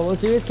from the solo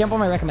series, cancel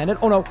my recommended.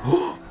 Oh no.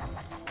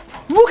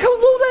 Look how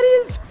low that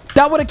is.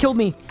 That would have killed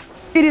me.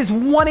 It is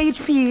 1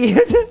 HP.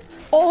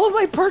 All of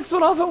my perks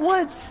went off at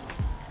once.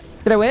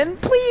 Did I win?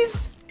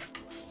 Please.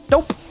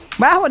 Nope.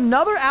 Wow,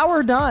 another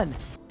hour done.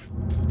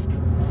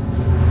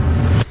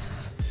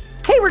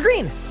 Hey, we're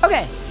green.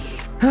 Okay.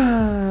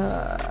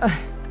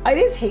 I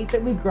just hate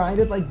that we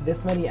grinded like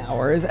this many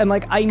hours and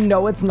like I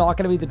know it's not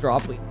gonna be the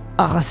drop week.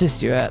 Oh, let's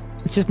just do it.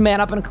 Let's just man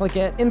up and click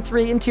it in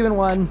 3 and 2 and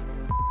 1.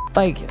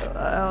 Like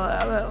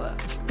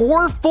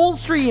 4 full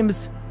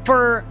streams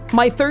for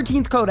my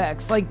 13th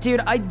codex. Like,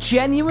 dude, I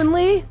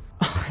genuinely,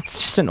 it's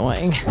just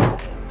annoying.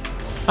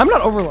 I'm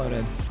not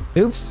overloaded.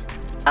 Oops.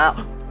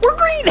 Oh, we're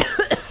green.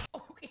 Okay,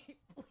 please.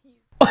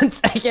 1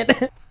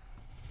 second.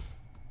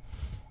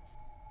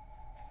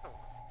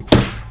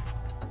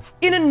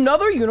 In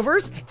another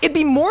universe, it'd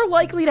be more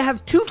likely to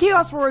have 2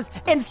 Chaos Roars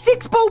and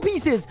 6 bow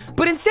pieces,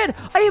 but instead,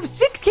 I have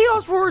 6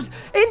 Chaos Roars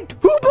and 2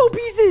 bow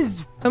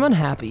pieces. I'm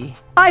unhappy.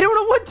 I don't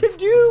know what to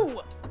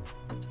do.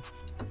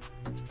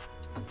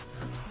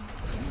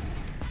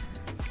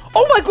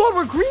 Oh my God,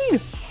 we're green.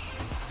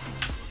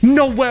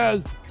 No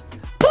way.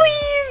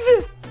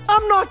 Please.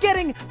 I'm not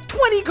getting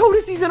 20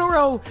 codices in a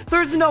row.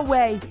 There's no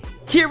way.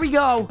 Here we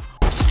go.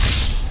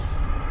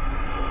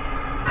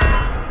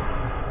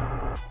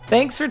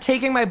 Thanks for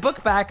taking my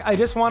book back. I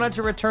just wanted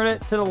to return it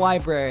to the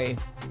library.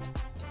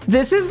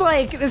 This is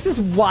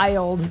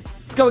wild.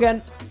 Let's go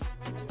again.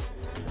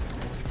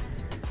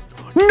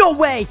 No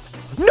way.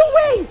 No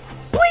way.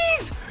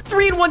 Please.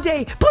 3 in 1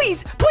 day.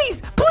 Please,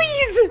 please,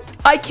 please.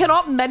 I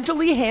cannot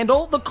mentally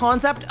handle the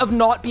concept of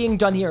not being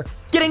done here.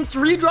 Getting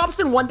 3 drops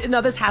in 1. Now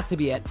this has to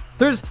be it.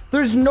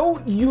 There's no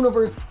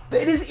universe.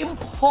 It is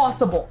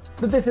impossible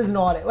that this is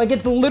not it. Like,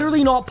 it's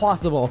literally not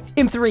possible.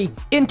 In 3,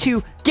 in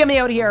 2, get me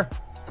out of here.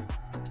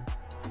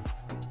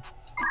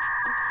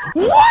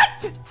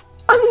 What?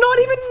 I'm not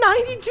even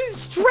 92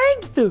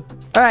 strength. All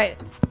right,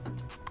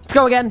 let's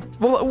go again.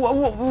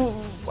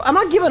 I'm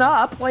not giving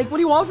up. Like, what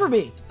do you want from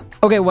me?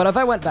 Okay, what if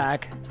I went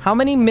back? How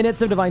many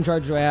minutes of Divine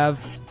Charge do I have?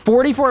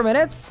 44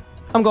 minutes?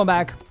 I'm going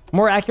back.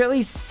 More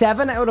accurately,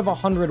 7 out of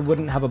 100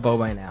 wouldn't have a bow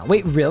by now.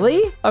 Wait,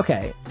 really?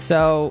 Okay,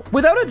 so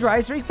without a dry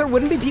streak, there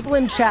wouldn't be people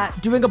in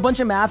chat doing a bunch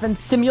of math and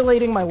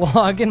simulating my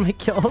log and my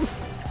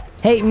kills.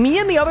 Hey, me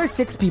and the other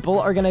 6 people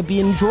are going to be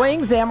enjoying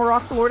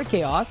Zamorak, the Lord of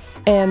Chaos.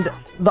 And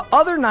the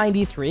other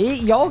 93,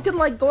 y'all can,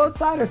 like, go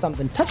outside or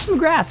something. Touch some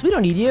grass. We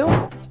don't need you.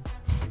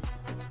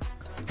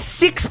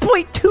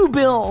 6.2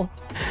 bill.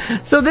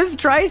 So this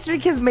dry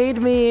streak has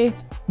made me,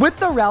 with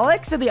the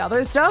relics and the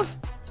other stuff,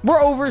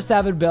 we're over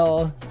 7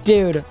 bill.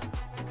 Dude,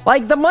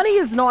 like, the money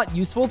is not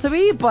useful to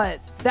me, but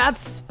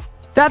that's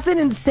an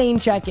insane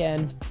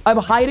check-in. I'm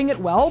hiding it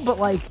well, but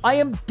like, I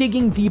am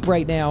digging deep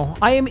right now.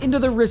 I am into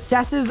the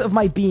recesses of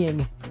my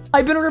being.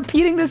 I've been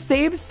repeating the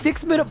same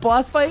 6-minute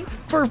boss fight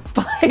for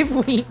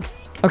 5 weeks.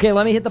 Okay,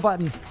 let me hit the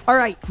button. All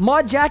right,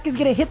 Mod Jack is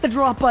gonna hit the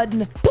drop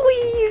button.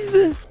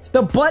 Please!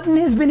 The button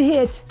has been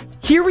hit.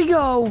 Here we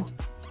go.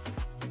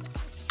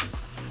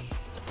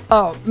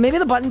 Oh, maybe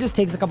the button just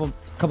takes a couple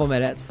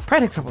minutes.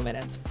 Probably takes a couple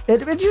minutes.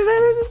 It's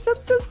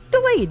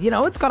delayed, you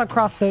know. It's gotta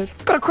cross the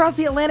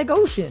Atlantic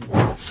Ocean.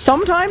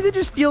 Sometimes it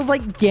just feels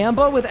like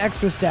Gamba with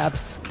extra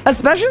steps.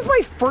 Especially since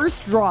my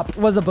first drop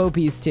was a bow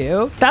piece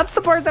too. That's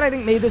the part that I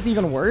think made this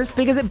even worse,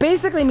 because it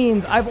basically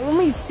means I've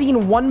only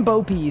seen 1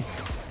 bow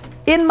piece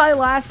in my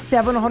last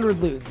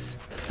 700 loots.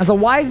 As a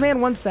wise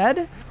man once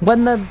said,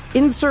 when the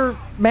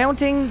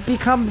insurmounting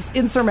becomes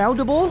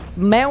insurmountable,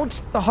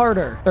 mount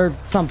harder or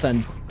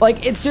something.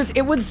 Like, it's just,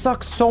 it would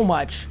suck so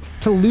much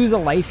to lose a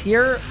life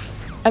here.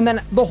 And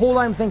then the whole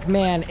time think,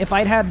 man, if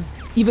I'd had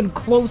even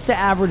close to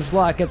average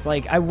luck, it's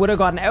like I would have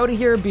gotten out of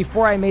here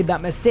before I made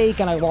that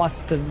mistake and I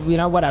lost the, you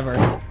know, whatever.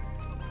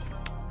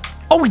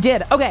 Oh, we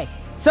did. Okay.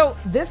 So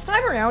this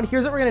time around,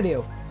 here's what we're going to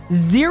do.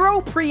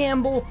 0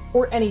 preamble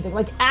or anything,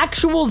 like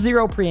actual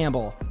 0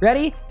 preamble.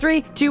 Ready?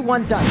 3, 2,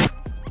 1, done.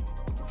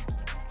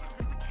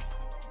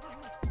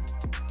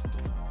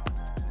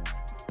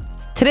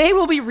 Today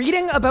we'll be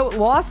reading about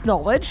lost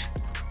knowledge.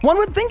 One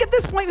would think at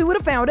this point we would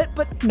have found it,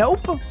 but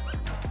nope.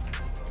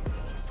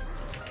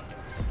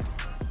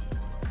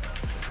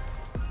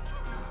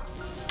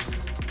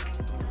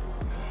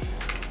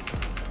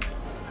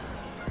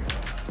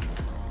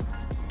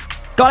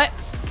 Got it.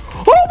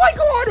 Oh my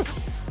God!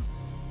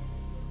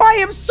 I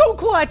am so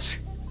clutch.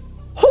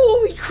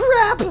 Holy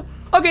crap.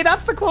 Okay,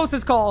 that's the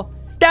closest call.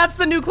 That's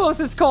the new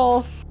closest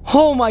call.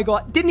 Oh my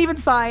God. Didn't even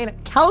sign.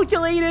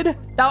 Calculated.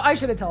 Now, I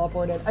should have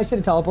teleported. I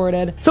should have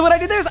teleported. So what I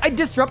did there is I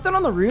disrupted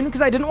on the rune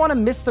because I didn't want to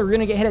miss the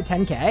rune and get hit at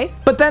 10K.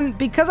 But then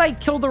because I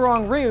killed the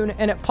wrong rune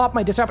and it popped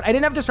my disrupt, I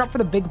didn't have disrupt for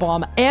the big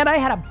bomb and I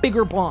had a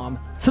bigger bomb.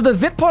 So the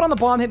vit pot on the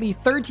bomb hit me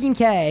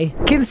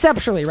 13K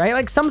conceptually, right?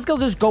 Like, some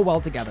skills just go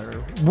well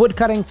together. Wood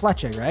cutting,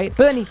 fletching, right?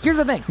 But then here's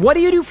the thing. What do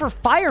you do for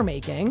fire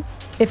making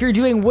if you're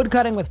doing wood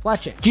cutting with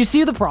fletching? Do you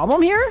see the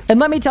problem here? And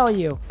let me tell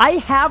you, I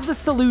have the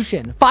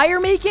solution.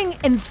 Fire making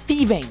and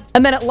thieving.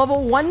 And then at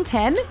level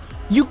 110,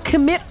 you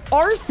commit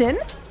arson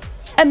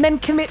and then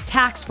commit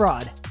tax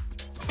fraud.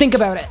 Think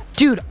about it.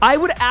 Dude, I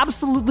would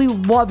absolutely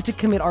love to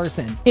commit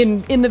arson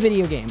in the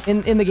video game,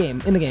 in the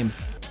game.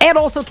 And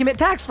also commit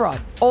tax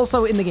fraud,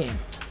 also in the game.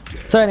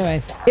 So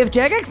anyway, if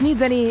Jagex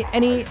needs any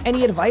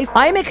advice,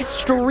 I'm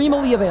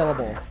extremely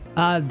available.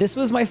 This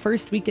was my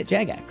first week at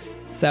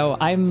Jagex. So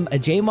I'm a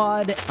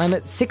JMod. I'm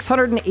at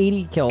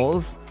 680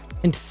 kills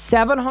and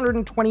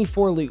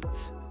 724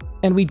 loots.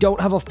 and we don't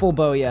have a full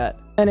bow yet,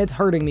 and it's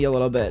hurting me a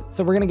little bit.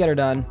 So we're gonna get her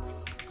done.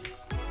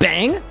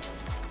 Bang.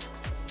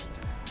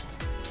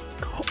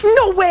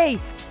 No way.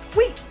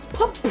 Wait,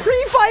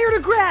 pre-fire to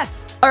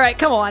Gratz. All right,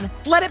 come on.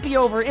 Let it be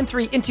over in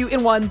 3, in 2,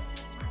 in 1.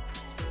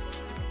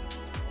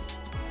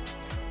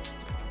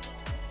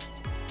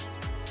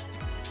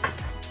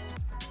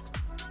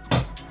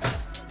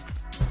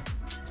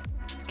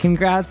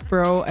 Congrats,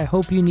 bro. I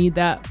hope you need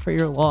that for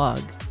your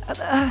log.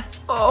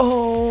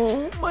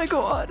 Oh my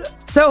God.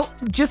 So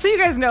just so you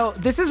guys know,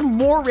 this is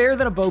more rare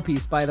than a bow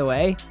piece, by the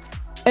way.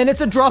 And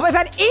it's a drop I've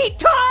had 8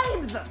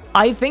 times.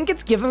 I think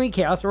it's giving me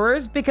Chaos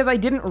Roars because I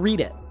didn't read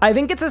it. I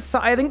think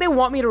they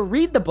want me to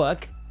read the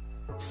book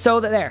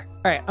so that there.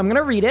 All right, I'm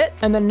gonna read it,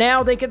 and then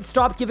now they can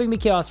stop giving me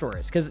Chaos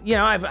Roars because, you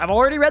know, I've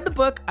already read the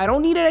book. I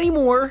don't need it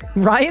anymore.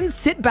 Ryan,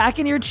 sit back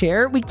in your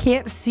chair. We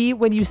can't see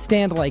when you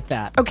stand like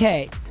that.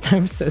 Okay,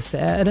 I'm so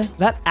sad.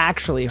 That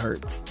actually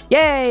hurts.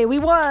 Yay, we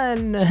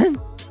won.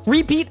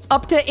 Repeat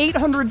up to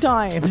 800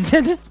 times.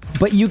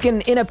 But you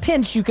can, in a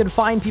pinch, you can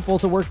find people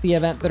to work the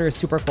event that are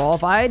super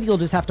qualified. You'll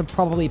just have to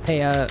probably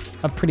pay a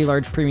pretty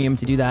large premium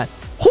to do that.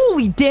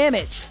 Holy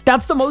damage.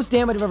 That's the most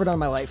damage I've ever done in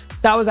my life.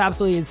 That was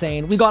absolutely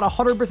insane. We got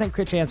 100%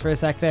 crit chance for a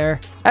sec there.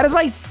 That is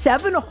my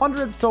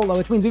 700th solo,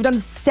 which means we've done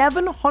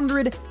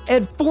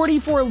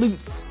 744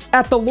 loots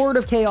at the Lord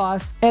of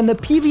Chaos, and the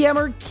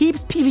PVMer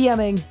keeps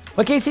PVMing.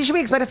 Okay, so should we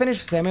expect to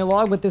finish Samuel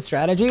log with this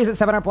strategy? Is it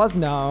 700 plus?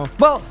 No.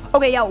 Well,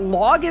 okay, yeah,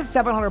 log is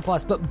 700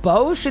 plus, but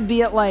bow should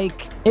be at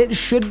like, it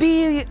should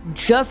be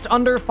just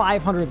under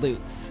 500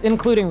 loots,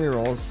 including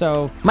rerolls.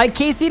 So my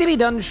KC to be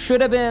done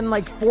should have been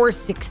like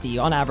 460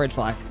 on average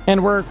luck,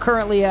 and we're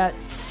currently at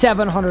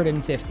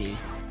 750.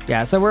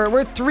 Yeah, so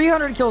we're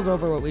 300 kills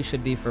over what we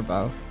should be for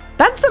bow.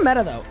 That's the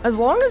meta though. As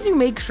long as you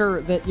make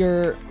sure that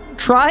you're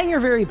trying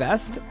your very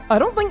best, I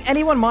don't think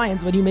anyone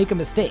minds when you make a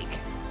mistake.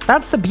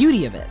 That's the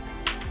beauty of it.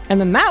 And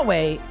then that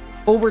way,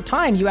 over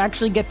time, you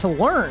actually get to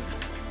learn.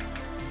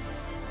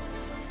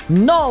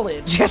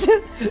 Knowledge.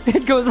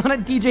 It goes on a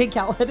DJ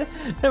Khaled.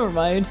 Never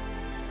mind.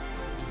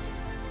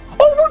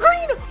 Oh, we're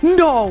green!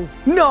 No,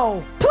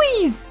 no,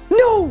 please,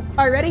 no! All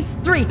right, ready?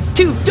 3,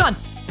 2, done.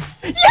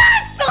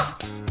 Yes!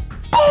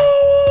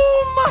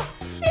 Boom!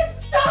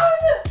 It's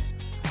done!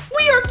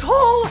 We are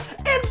tall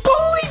and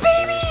bully,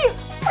 baby!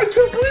 I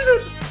can't believe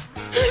it!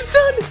 He's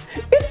done!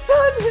 It's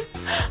done!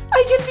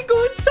 I get to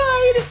go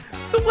inside!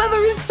 The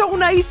weather is so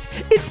nice.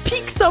 It's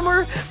peak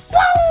summer.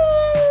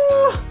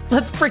 Woo!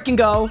 Let's freaking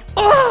go.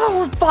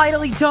 Oh, we're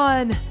finally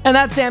done. And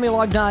that's Samuel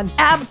log done.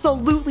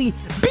 Absolutely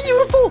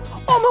beautiful.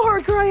 I'm a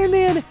hardcore Iron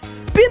Man.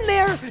 Been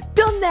there,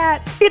 done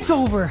that. It's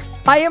over.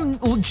 I am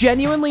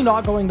genuinely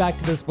not going back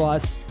to this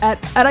boss at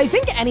I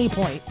think any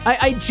point.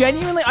 I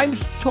genuinely, I'm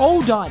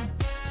so done.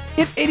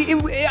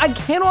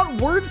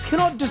 Words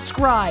cannot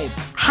describe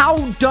how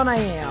done I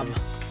am.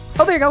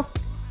 Oh, there you go.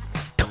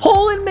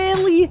 Tall and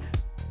manly.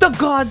 The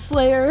God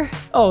Slayer.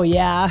 Oh,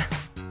 yeah.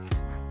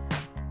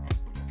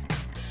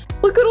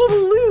 Look at all the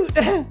loot.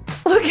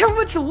 Look how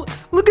much,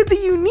 look at the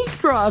unique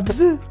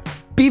drops.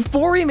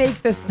 Before we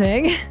make this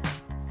thing,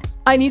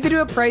 I need to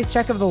do a price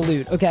check of the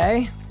loot,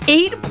 okay?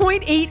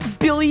 8.8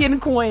 billion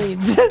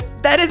coins.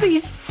 That is a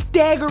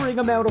staggering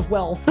amount of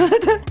wealth.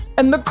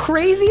 And the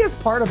craziest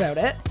part about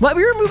it, let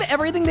me remove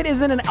everything that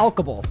isn't an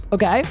alchable,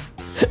 okay?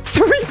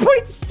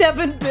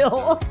 3.7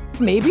 bill.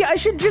 Maybe I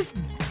should just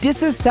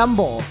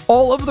disassemble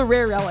all of the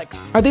rare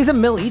relics. Are these a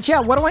mil each? Yeah,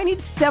 what do I need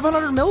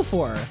 700 mil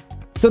for?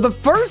 So the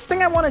first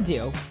thing I want to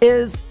do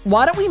is,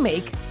 why don't we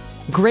make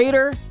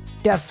greater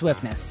death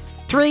swiftness?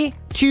 3,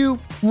 2,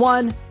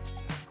 1,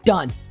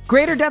 done.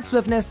 Greater death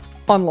swiftness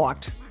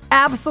unlocked.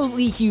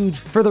 Absolutely huge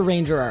for the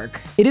Ranger arc.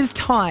 It is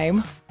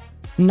time,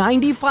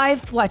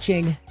 95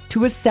 fletching,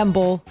 to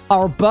assemble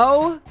our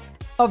bow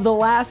of the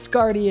last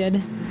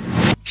guardian.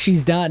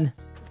 She's done.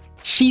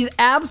 She's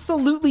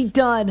absolutely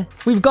done.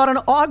 We've got an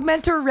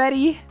augmenter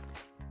ready.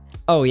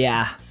 Oh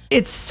yeah,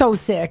 it's so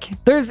sick.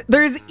 There's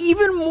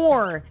even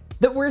more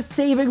that we're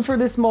saving for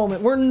this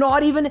moment. We're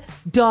not even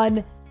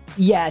done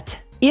yet.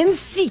 In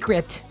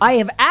secret, I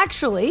have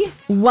actually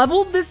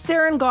leveled this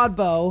Saren God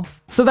bow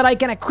so that I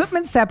can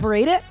equipment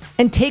separate it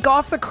and take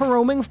off the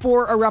Coroming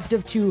 4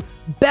 Eruptive 2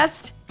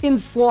 best in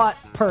slot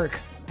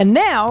perk. And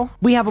now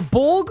we have a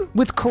Bolg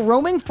with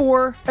Coroming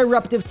 4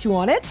 Eruptive 2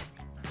 on it.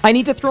 I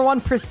need to throw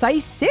on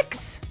Precise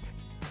 6,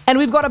 and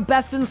we've got a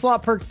best in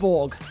slot perk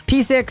Bolg.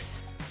 P6,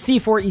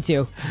 C4,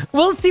 E2.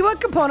 We'll see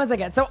what components I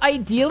get. So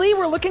ideally,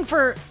 we're looking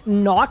for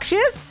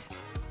Noxious.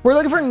 We're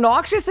looking for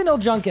Noxious and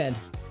Iljunkin.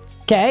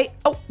 Okay.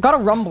 Oh, got a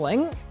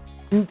Rumbling.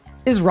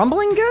 Is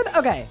Rumbling good?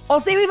 Okay. I'll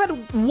say we've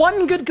had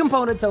one good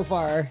component so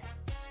far.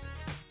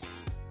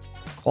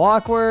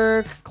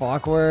 Clockwork,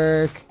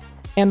 Clockwork.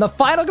 And the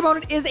final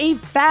component is a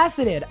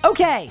Faceted.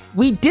 Okay,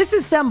 we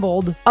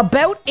disassembled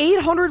about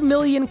 800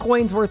 million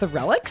coins worth of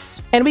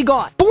relics, and we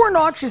got 4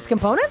 Noxious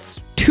components,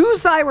 2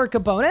 Cywer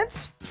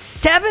components,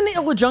 7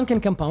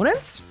 Iljunkin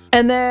components,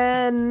 and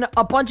then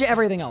a bunch of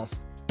everything else.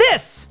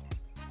 This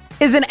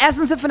is an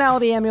Essence of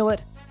Finality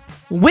amulet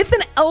with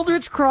an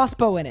Eldritch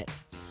crossbow in it.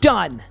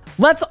 Done.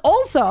 Let's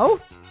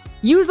also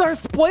use our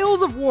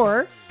spoils of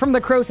war from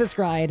the Croesus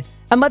ride,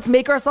 and let's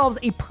make ourselves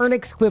a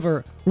Pernix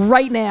quiver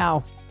right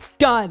now.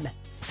 Done.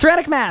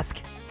 Ceranic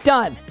mask.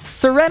 Done.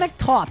 Ceranic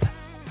top.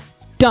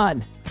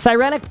 Done.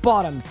 Sirenic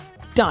bottoms.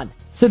 Done.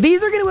 So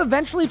these are going to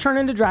eventually turn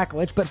into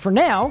Dracolich, but for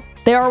now,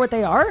 they are what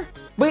they are.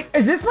 Wait,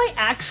 is this my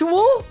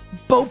actual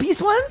bow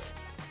piece ones?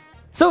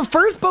 So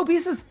first bow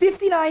piece was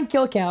 59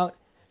 kill count.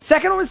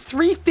 Second one was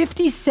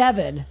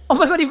 357. Oh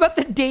my god, you've got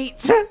the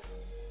dates.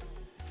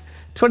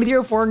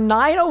 2304,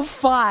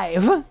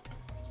 905.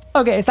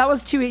 Okay, so that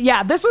was 2.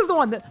 Yeah, this was the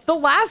one. The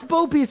last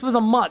bow piece was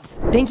a month.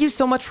 Thank you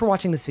so much for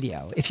watching this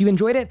video. If you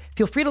enjoyed it,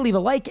 feel free to leave a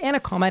like and a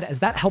comment, as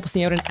that helps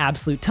me out an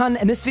absolute ton,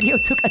 and this video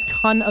took a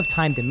ton of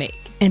time to make.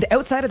 And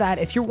outside of that,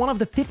 if you're one of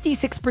the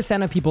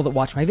 56% of people that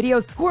watch my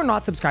videos who are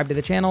not subscribed to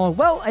the channel,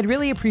 well, I'd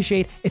really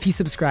appreciate if you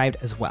subscribed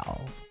as well.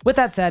 With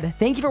that said,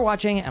 thank you for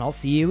watching, and I'll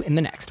see you in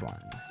the next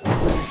one.